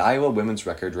 The Iowa women's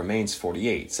record remains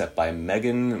 48, set by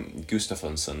Megan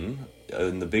Gustafsson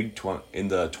in the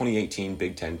 2018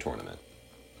 Big Ten tournament.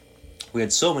 We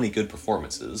had so many good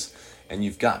performances, and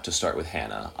you've got to start with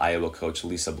Hannah, Iowa coach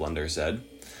Lisa Blunder said.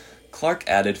 Clark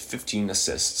added 15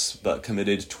 assists, but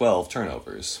committed 12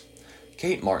 turnovers.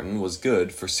 Kate Martin was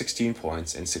good for 16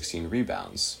 points and 16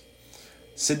 rebounds.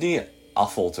 Sydney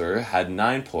Affolter had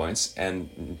 9 points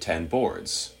and 10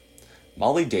 boards.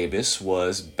 Molly Davis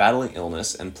was battling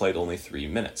illness and played only 3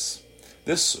 minutes.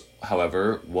 This,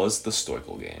 however, was the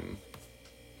Stoeckel game.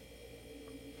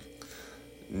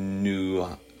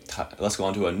 Let's go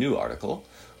on to a new article.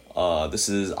 This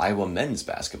is Iowa men's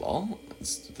basketball.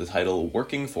 It's the title,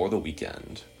 Working for the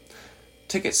Weekend.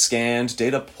 Ticket scanned,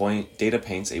 data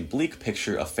paints a bleak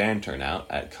picture of fan turnout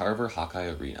at Carver Hawkeye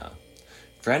Arena.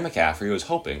 Fran McCaffrey was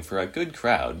hoping for a good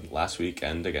crowd last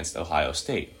weekend against Ohio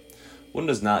State. One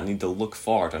does not need to look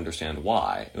far to understand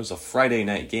why. It was a Friday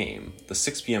night game. The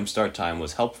 6 p.m. start time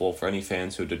was helpful for any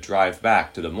fans who had to drive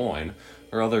back to Des Moines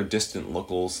or other distant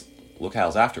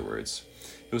locales afterwards.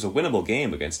 It was a winnable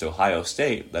game against Ohio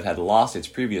State that had lost its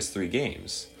previous 3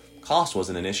 games. Cost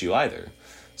wasn't an issue either.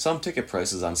 Some ticket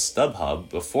prices on StubHub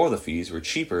before the fees were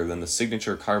cheaper than the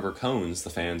signature Carver cones the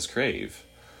fans crave.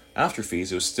 After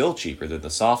fees, it was still cheaper than the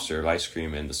soft serve ice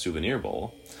cream in the Souvenir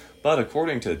Bowl. But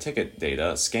according to the ticket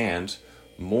data scanned,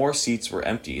 more seats were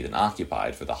empty than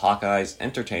occupied for the Hawkeyes'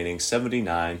 entertaining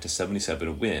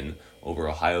 79-77 win over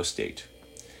Ohio State.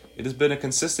 It has been a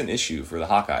consistent issue for the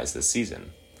Hawkeyes this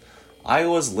season.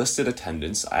 Iowa's listed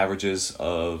attendance average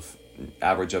of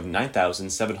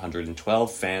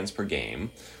 9,712 fans per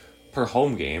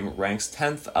home game, ranks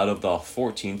 10th out of the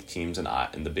 14th teams in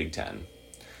the Big Ten.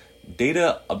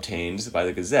 Data obtained by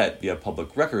the Gazette via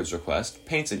public records request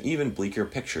paints an even bleaker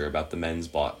picture about the men's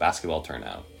basketball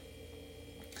turnout.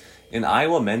 In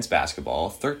Iowa men's basketball,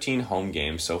 13 home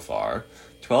games so far,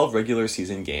 12 regular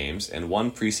season games, and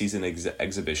 1 preseason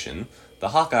exhibition, the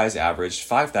Hawkeyes averaged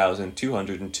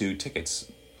 5,202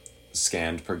 tickets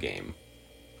scanned per game.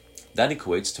 That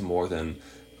equates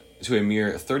to a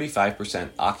mere 35%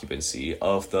 occupancy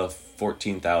of the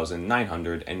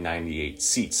 14,998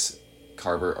 seats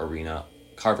Carver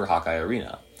Hawkeye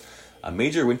Arena. A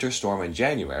major winter storm in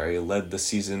January led the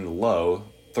season low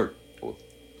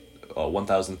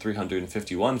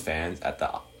 1,351 fans at the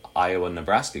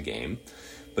Iowa-Nebraska game,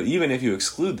 but even if you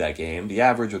exclude that game, the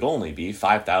average would only be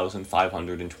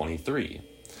 5,523.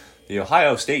 The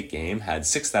Ohio State game had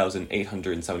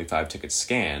 6,875 tickets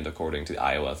scanned, according to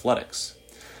Iowa Athletics.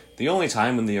 The only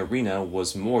time when the arena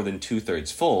was more than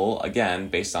 2/3 full, again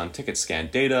based on ticket scan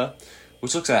data,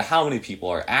 which looks at how many people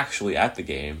are actually at the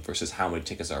game versus how many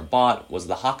tickets are bought, was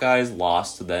the Hawkeyes'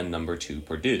 loss to then number 2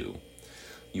 Purdue.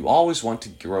 You always want to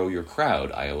grow your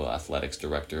crowd, Iowa Athletics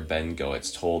Director Ben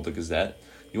Goetz told the Gazette.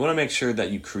 You want to make sure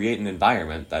that you create an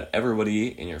environment that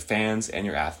everybody and your fans and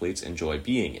your athletes enjoy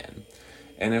being in.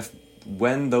 And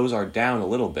when those are down a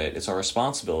little bit, it's our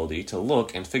responsibility to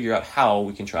look and figure out how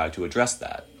we can try to address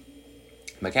that.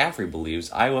 McCaffrey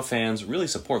believes Iowa fans really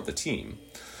support the team.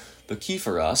 The key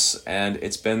for us, and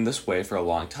it's been this way for a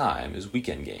long time, is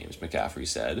weekend games, McCaffrey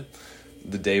said,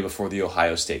 the day before the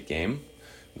Ohio State game.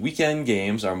 Weekend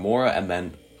games are more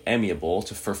amiable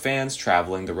for fans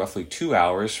traveling the roughly 2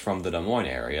 hours from the Des Moines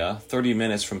area, 30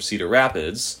 minutes from Cedar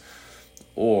Rapids,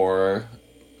 or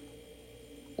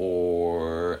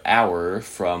hour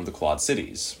from the Quad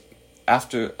Cities.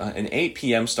 After an 8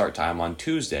 p.m. start time on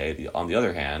Tuesday, on the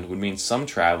other hand, would mean some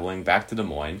traveling back to Des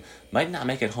Moines might not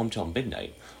make it home till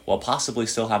midnight, while possibly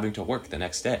still having to work the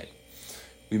next day.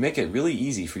 We make it really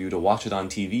easy for you to watch it on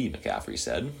TV, McCaffrey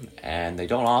said, and they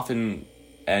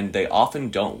often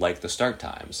don't like the start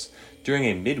times. During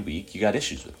a midweek, you got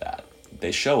issues with that.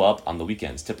 They show up on the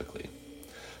weekends typically.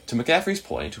 To McCaffrey's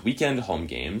point, weekend home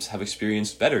games have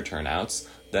experienced better turnouts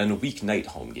than weeknight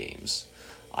home games.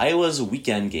 Iowa's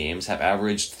weekend games have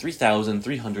averaged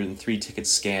 3,303 tickets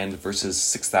scanned versus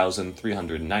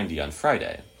 6,390 on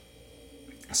Friday,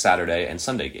 Saturday, and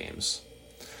Sunday games.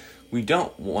 We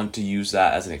don't want to use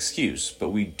that as an excuse, but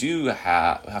we do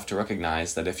have to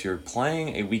recognize that if you're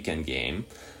playing a weekday game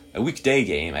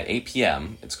at 8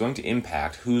 p.m., it's going to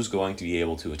impact who's going to be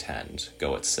able to attend,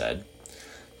 Goetz said.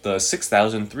 The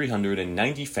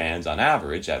 6,390 fans on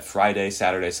average at Friday,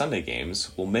 Saturday, Sunday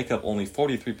games will make up only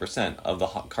 43% of the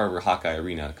Carver Hawkeye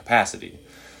Arena capacity.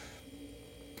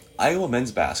 Iowa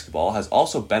men's basketball has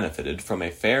also benefited from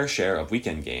a fair share of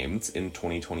weekend games in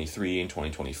 2023 and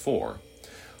 2024.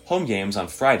 Home games on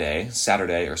Friday,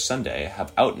 Saturday, or Sunday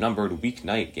have outnumbered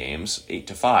weeknight games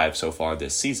 8-5 so far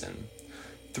this season.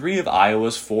 3 of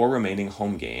Iowa's 4 remaining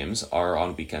home games are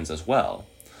on weekends as well.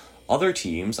 Other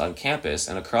teams on campus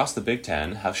and across the Big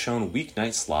Ten have shown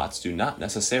weeknight slots do not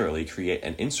necessarily create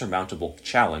an insurmountable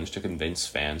challenge to convince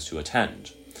fans to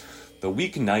attend. The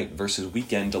weeknight versus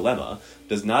weekend dilemma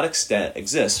does not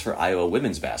exist for Iowa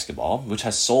women's basketball, which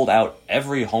has sold out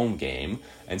every home game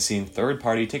and seen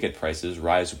third-party ticket prices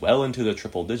rise well into the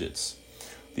triple digits.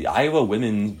 The Iowa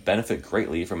women benefit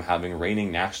greatly from having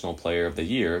reigning National Player of the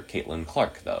Year, Caitlin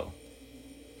Clark, though.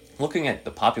 Looking at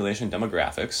the population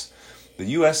demographics, the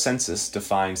U.S. Census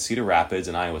defined Cedar Rapids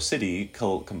and Iowa City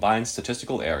combined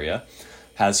statistical area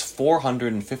has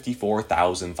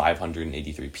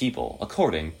 454,583 people,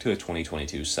 according to a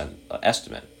 2022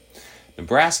 estimate.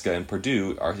 Nebraska and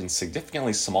Purdue are in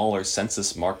significantly smaller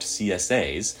census-marked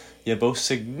CSAs, yet boast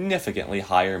significantly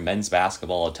higher men's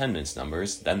basketball attendance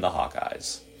numbers than the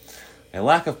Hawkeyes. A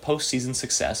lack of postseason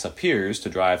success appears to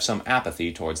drive some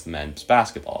apathy towards the men's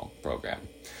basketball program.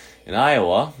 In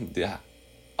Iowa,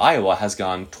 Iowa has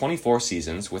gone 24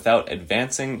 seasons without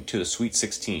advancing to the Sweet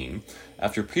 16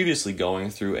 after previously going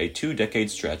through a 2-decade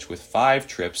stretch with 5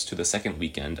 trips to the second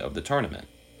weekend of the tournament.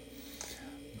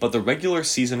 But the regular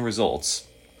season results,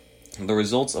 the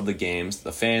results of the games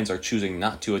the fans are choosing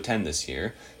not to attend this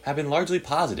year, have been largely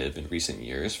positive in recent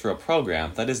years for a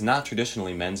program that is not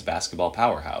traditionally men's basketball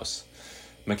powerhouse.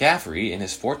 McCaffrey, in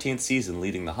his 14th season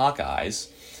leading the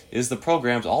Hawkeyes, is the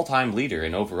program's all-time leader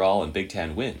in overall and Big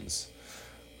Ten wins.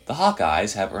 The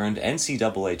Hawkeyes have earned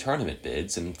NCAA tournament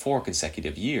bids in 4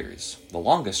 consecutive years, the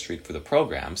longest streak for the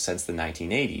program since the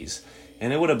 1980s,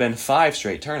 and it would have been 5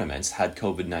 straight tournaments had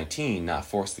COVID-19 not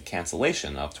forced the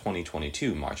cancellation of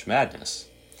 2022 March Madness.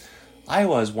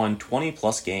 Iowa has won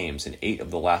 20-plus games in 8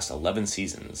 of the last 11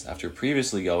 seasons, after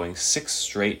previously going 6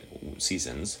 straight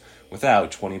seasons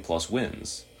without 20-plus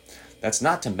wins. That's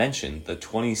not to mention the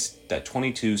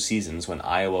 22 seasons when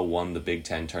Iowa won the Big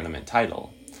Ten tournament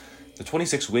title. The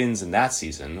 26 wins in that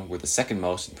season were the second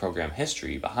most in program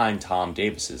history, behind Tom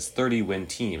Davis's 30-win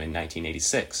team in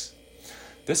 1986.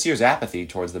 This year's apathy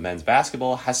towards the men's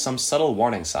basketball has some subtle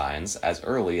warning signs as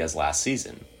early as last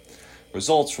season.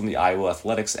 Results from the Iowa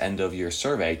Athletics end-of-year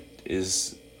survey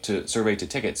to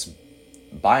tickets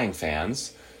buying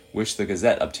fans, which the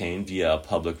Gazette obtained via a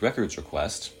public records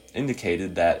request,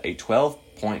 indicated that a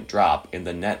 12-point drop in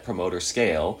the Net Promoter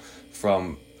Scale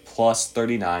from plus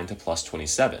 39 to plus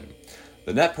 27.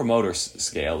 The Net Promoter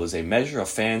Scale is a measure of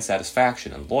fan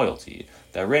satisfaction and loyalty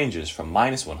that ranges from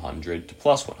minus 100 to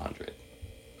plus 100.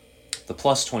 The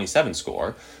plus 27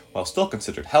 score, while still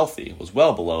considered healthy, was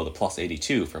well below the plus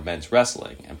 82 for men's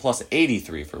wrestling and plus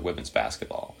 83 for women's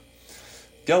basketball.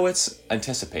 Goetz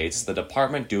anticipates the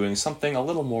department doing something a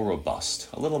little more robust,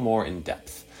 a little more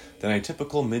in-depth, than a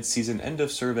typical mid-season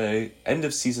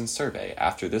end-of-season survey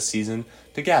after this season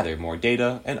to gather more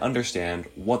data and understand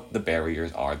what the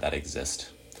barriers are that exist.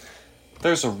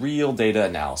 There's a real data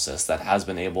analysis that has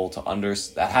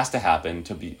to happen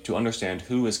to understand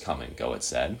who is coming, Goetz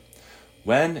said.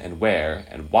 When and where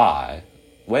and why?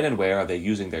 When and where are they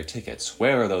using their tickets?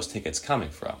 Where are those tickets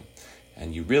coming from?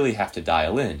 And you really have to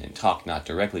dial in and talk not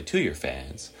directly to your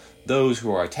fans, those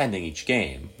who are attending each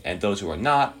game, and those who are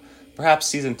not, perhaps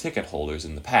season ticket holders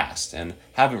in the past, and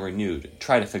haven't renewed,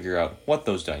 try to figure out what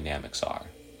those dynamics are.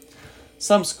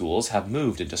 Some schools have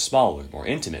moved into smaller, more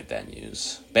intimate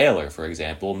venues. Baylor, for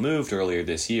example, moved earlier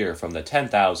this year from the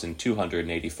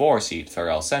 10,284-seat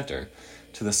Farrell Center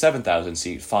to the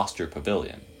 7,000-seat Foster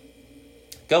Pavilion.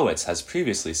 Goetz has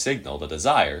previously signaled a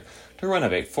desire to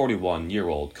renovate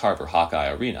 41-year-old Carver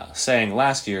Hawkeye Arena, saying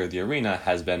last year the arena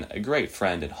has been a great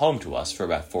friend and home to us for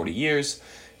about 40 years,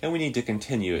 and we need to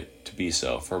continue it to be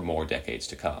so for more decades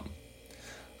to come.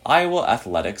 Iowa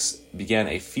Athletics began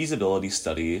a feasibility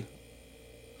study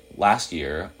last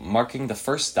year, marking the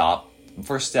first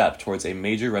step towards a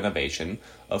major renovation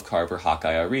of Carver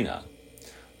Hawkeye Arena.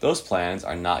 Those plans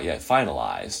are not yet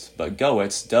finalized, but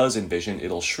Goetz does envision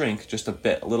it'll shrink just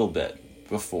a little bit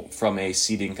from a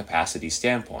seating capacity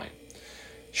standpoint.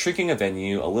 Shrinking a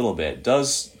venue a little bit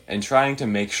and trying to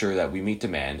make sure that we meet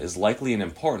demand is likely an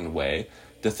important way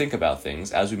to think about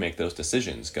things as we make those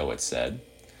decisions, Goetz said.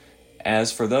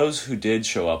 As for those who did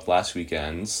show up last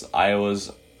weekend's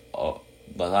Iowa-Ohio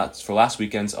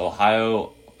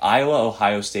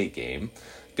State game,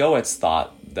 Goetz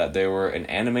thought that they were an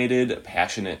animated,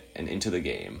 passionate, and into the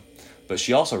game, but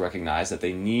she also recognized that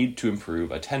they need to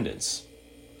improve attendance.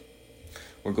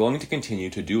 We're going to continue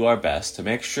to do our best to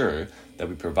make sure that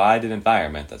we provide an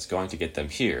environment that's going to get them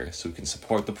here so we can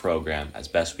support the program as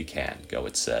best we can,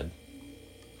 Goetz said.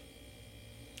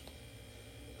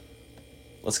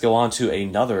 Let's go on to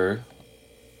another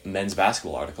men's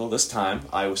basketball article, this time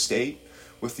Iowa State,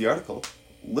 with the article,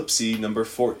 Lipsy number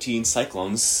 14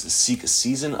 Cyclones seek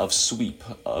season sweep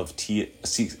of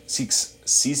TCU.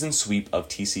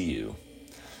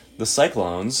 The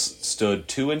Cyclones stood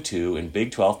 2-2 in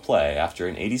Big 12 play after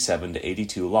an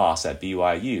 87-82 loss at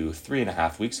BYU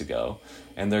 3.5 weeks ago,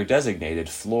 and their designated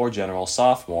floor general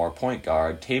sophomore point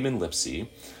guard Tamin Lipsy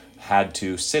had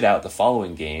to sit out the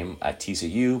following game at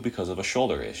TCU because of a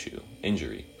shoulder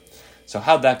injury. So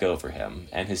how'd that go for him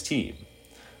and his team?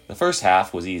 The first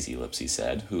half was easy, Lipsy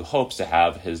said, who hopes to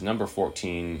have his number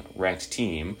 14 ranked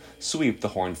team sweep the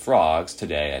Horned Frogs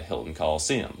today at Hilton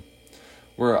Coliseum.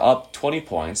 We're up 20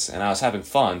 points, and I was having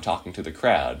fun talking to the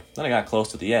crowd. Then I got close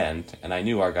to the end, and I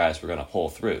knew our guys were going to pull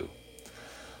through.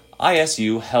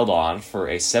 ISU held on for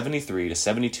a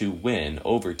 73-72 win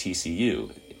over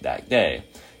TCU that day,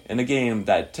 in a game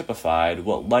that typified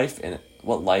what life in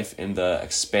the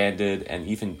expanded and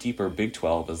even deeper Big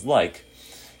 12 is like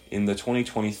in the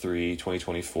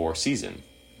 2023-2024 season.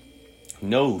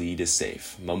 No lead is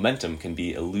safe. Momentum can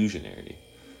be illusory.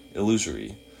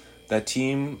 That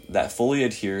team that fully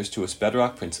adheres to its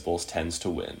bedrock principles tends to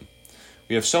win.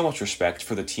 We have so much respect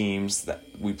for the teams that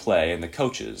we play and the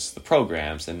coaches, the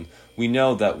programs, and we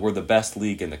know that we're the best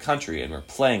league in the country and we're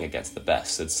playing against the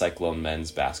best, said Cyclone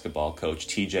men's basketball coach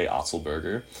TJ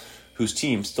Otzelberger, whose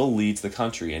team still leads the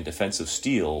country in defensive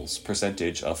steals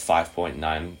percentage of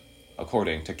 5.9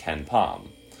 according to Ken Palm.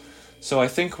 So I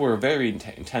think we're very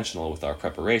intentional with our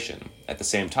preparation. At the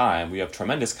same time, we have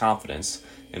tremendous confidence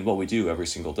in what we do every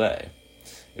single day.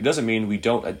 It doesn't mean we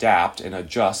don't adapt and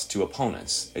adjust to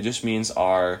opponents. It just means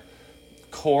our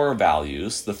core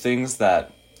values, the things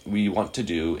that we want to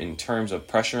do in terms of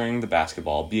pressuring the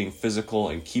basketball, being physical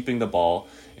and keeping the ball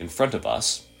in front of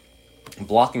us,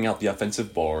 blocking out the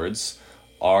offensive boards,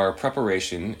 our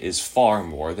preparation is far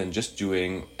more than just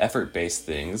doing effort-based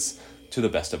things to the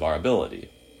best of our ability.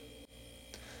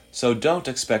 So don't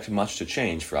expect much to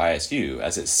change for ISU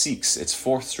as it seeks its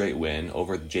fourth straight win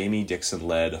over the Jamie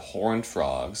Dixon-led Horned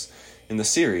Frogs in the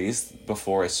series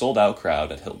before a sold-out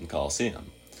crowd at Hilton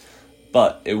Coliseum.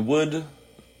 But it would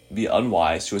be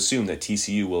unwise to assume that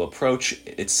TCU will approach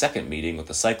its second meeting with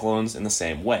the Cyclones in the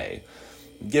same way,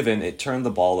 given it turned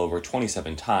the ball over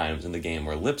 27 times in the game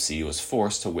where Lipsy was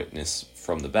forced to witness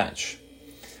from the bench.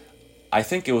 I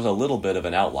think it was a little bit of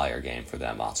an outlier game for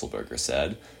them, Otzelberger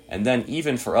said, and then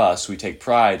even for us, we take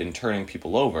pride in turning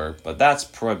people over, but that's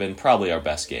been probably our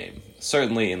best game,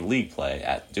 certainly in league play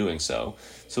at doing so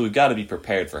we've got to be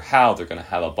prepared for how they're going to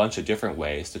have a bunch of different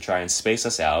ways to try and space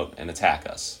us out and attack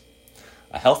us.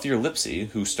 A healthier Lipsy,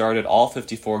 who started all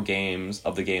 54 games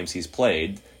of the games he's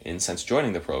played in since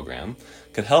joining the program,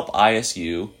 could help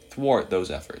ISU thwart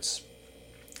those efforts.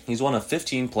 He's one of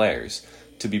 15 players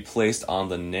to be placed on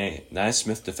the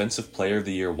Naismith Defensive Player of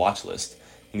the Year watch list,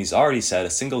 and he's already set a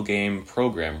single-game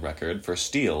program record for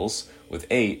steals with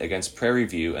 8 against Prairie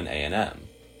View A&M.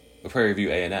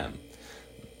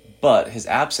 But his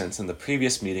absence in the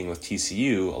previous meeting with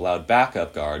TCU allowed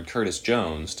backup guard Curtis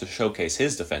Jones to showcase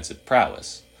his defensive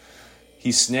prowess.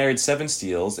 He snared 7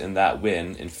 steals in that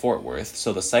win in Fort Worth,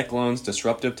 so the Cyclones'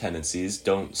 disruptive tendencies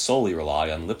don't solely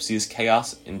rely on Lipsy's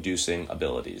chaos-inducing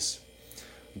abilities.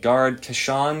 Guard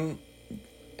Keshawn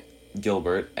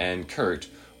Gilbert and Kurt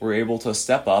were able to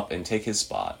step up and take his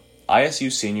spot.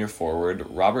 ISU senior forward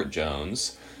Robert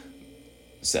Jones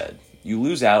said, "You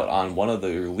lose out on one of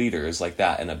your leaders like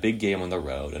that in a big game on the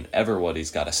road, and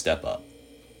everybody's got to step up."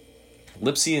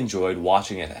 Lipsy enjoyed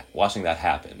watching that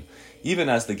happen. Even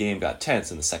as the game got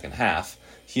tense in the second half,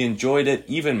 he'd enjoyed it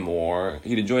even more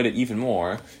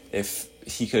if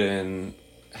he could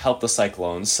help the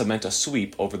Cyclones cement a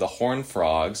sweep over the Horned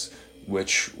Frogs,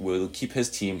 which will keep his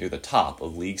team near the top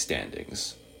of league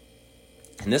standings.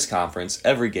 In this conference,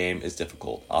 every game is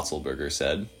difficult, Otzelberger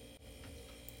said.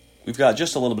 We've got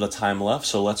just a little bit of time left,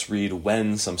 so let's read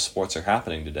when some sports are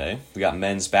happening today. We got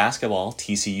men's basketball,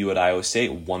 TCU at Iowa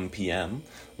State, 1 p.m.,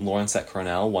 Lawrence at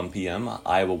Cornell, 1 p.m.,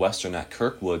 Iowa Western at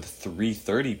Kirkwood,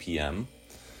 3:30 p.m.,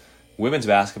 Women's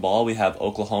basketball, we have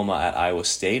Oklahoma at Iowa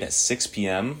State at 6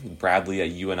 p.m., Bradley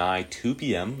at UNI 2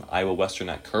 p.m., Iowa Western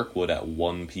at Kirkwood at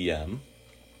 1 p.m.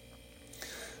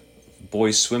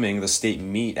 Boys swimming, the state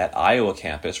meet at Iowa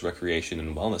Campus Recreation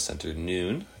and Wellness Center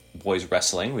noon. Boys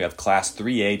wrestling, we have Class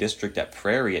 3A district at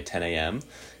Prairie at 10 a.m.,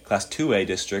 Class 2A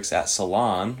districts at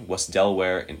Salon, West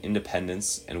Delaware, and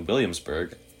Independence and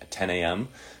Williamsburg at 10 a.m.,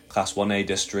 Class 1A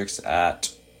districts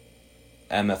at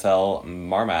MFL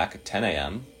Marmac at 10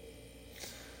 a.m.,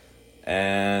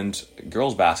 and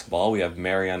girls basketball, we have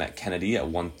Marion at Kennedy at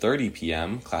 1:30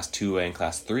 p.m., Class 2A and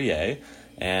Class 3A.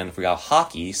 And if we got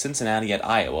hockey, Cincinnati at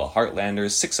Iowa,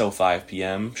 Heartlanders 6:05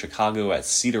 p.m., Chicago at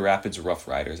Cedar Rapids Rough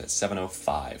Riders at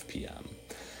 7:05 p.m.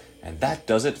 And that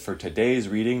does it for today's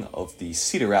reading of the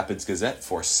Cedar Rapids Gazette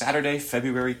for Saturday,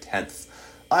 February 10th.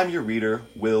 I'm your reader,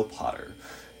 Will Potter.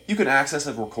 You can access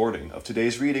a recording of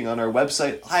today's reading on our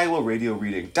website,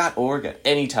 iowaradioreading.org, at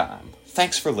any time.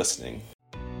 Thanks for listening.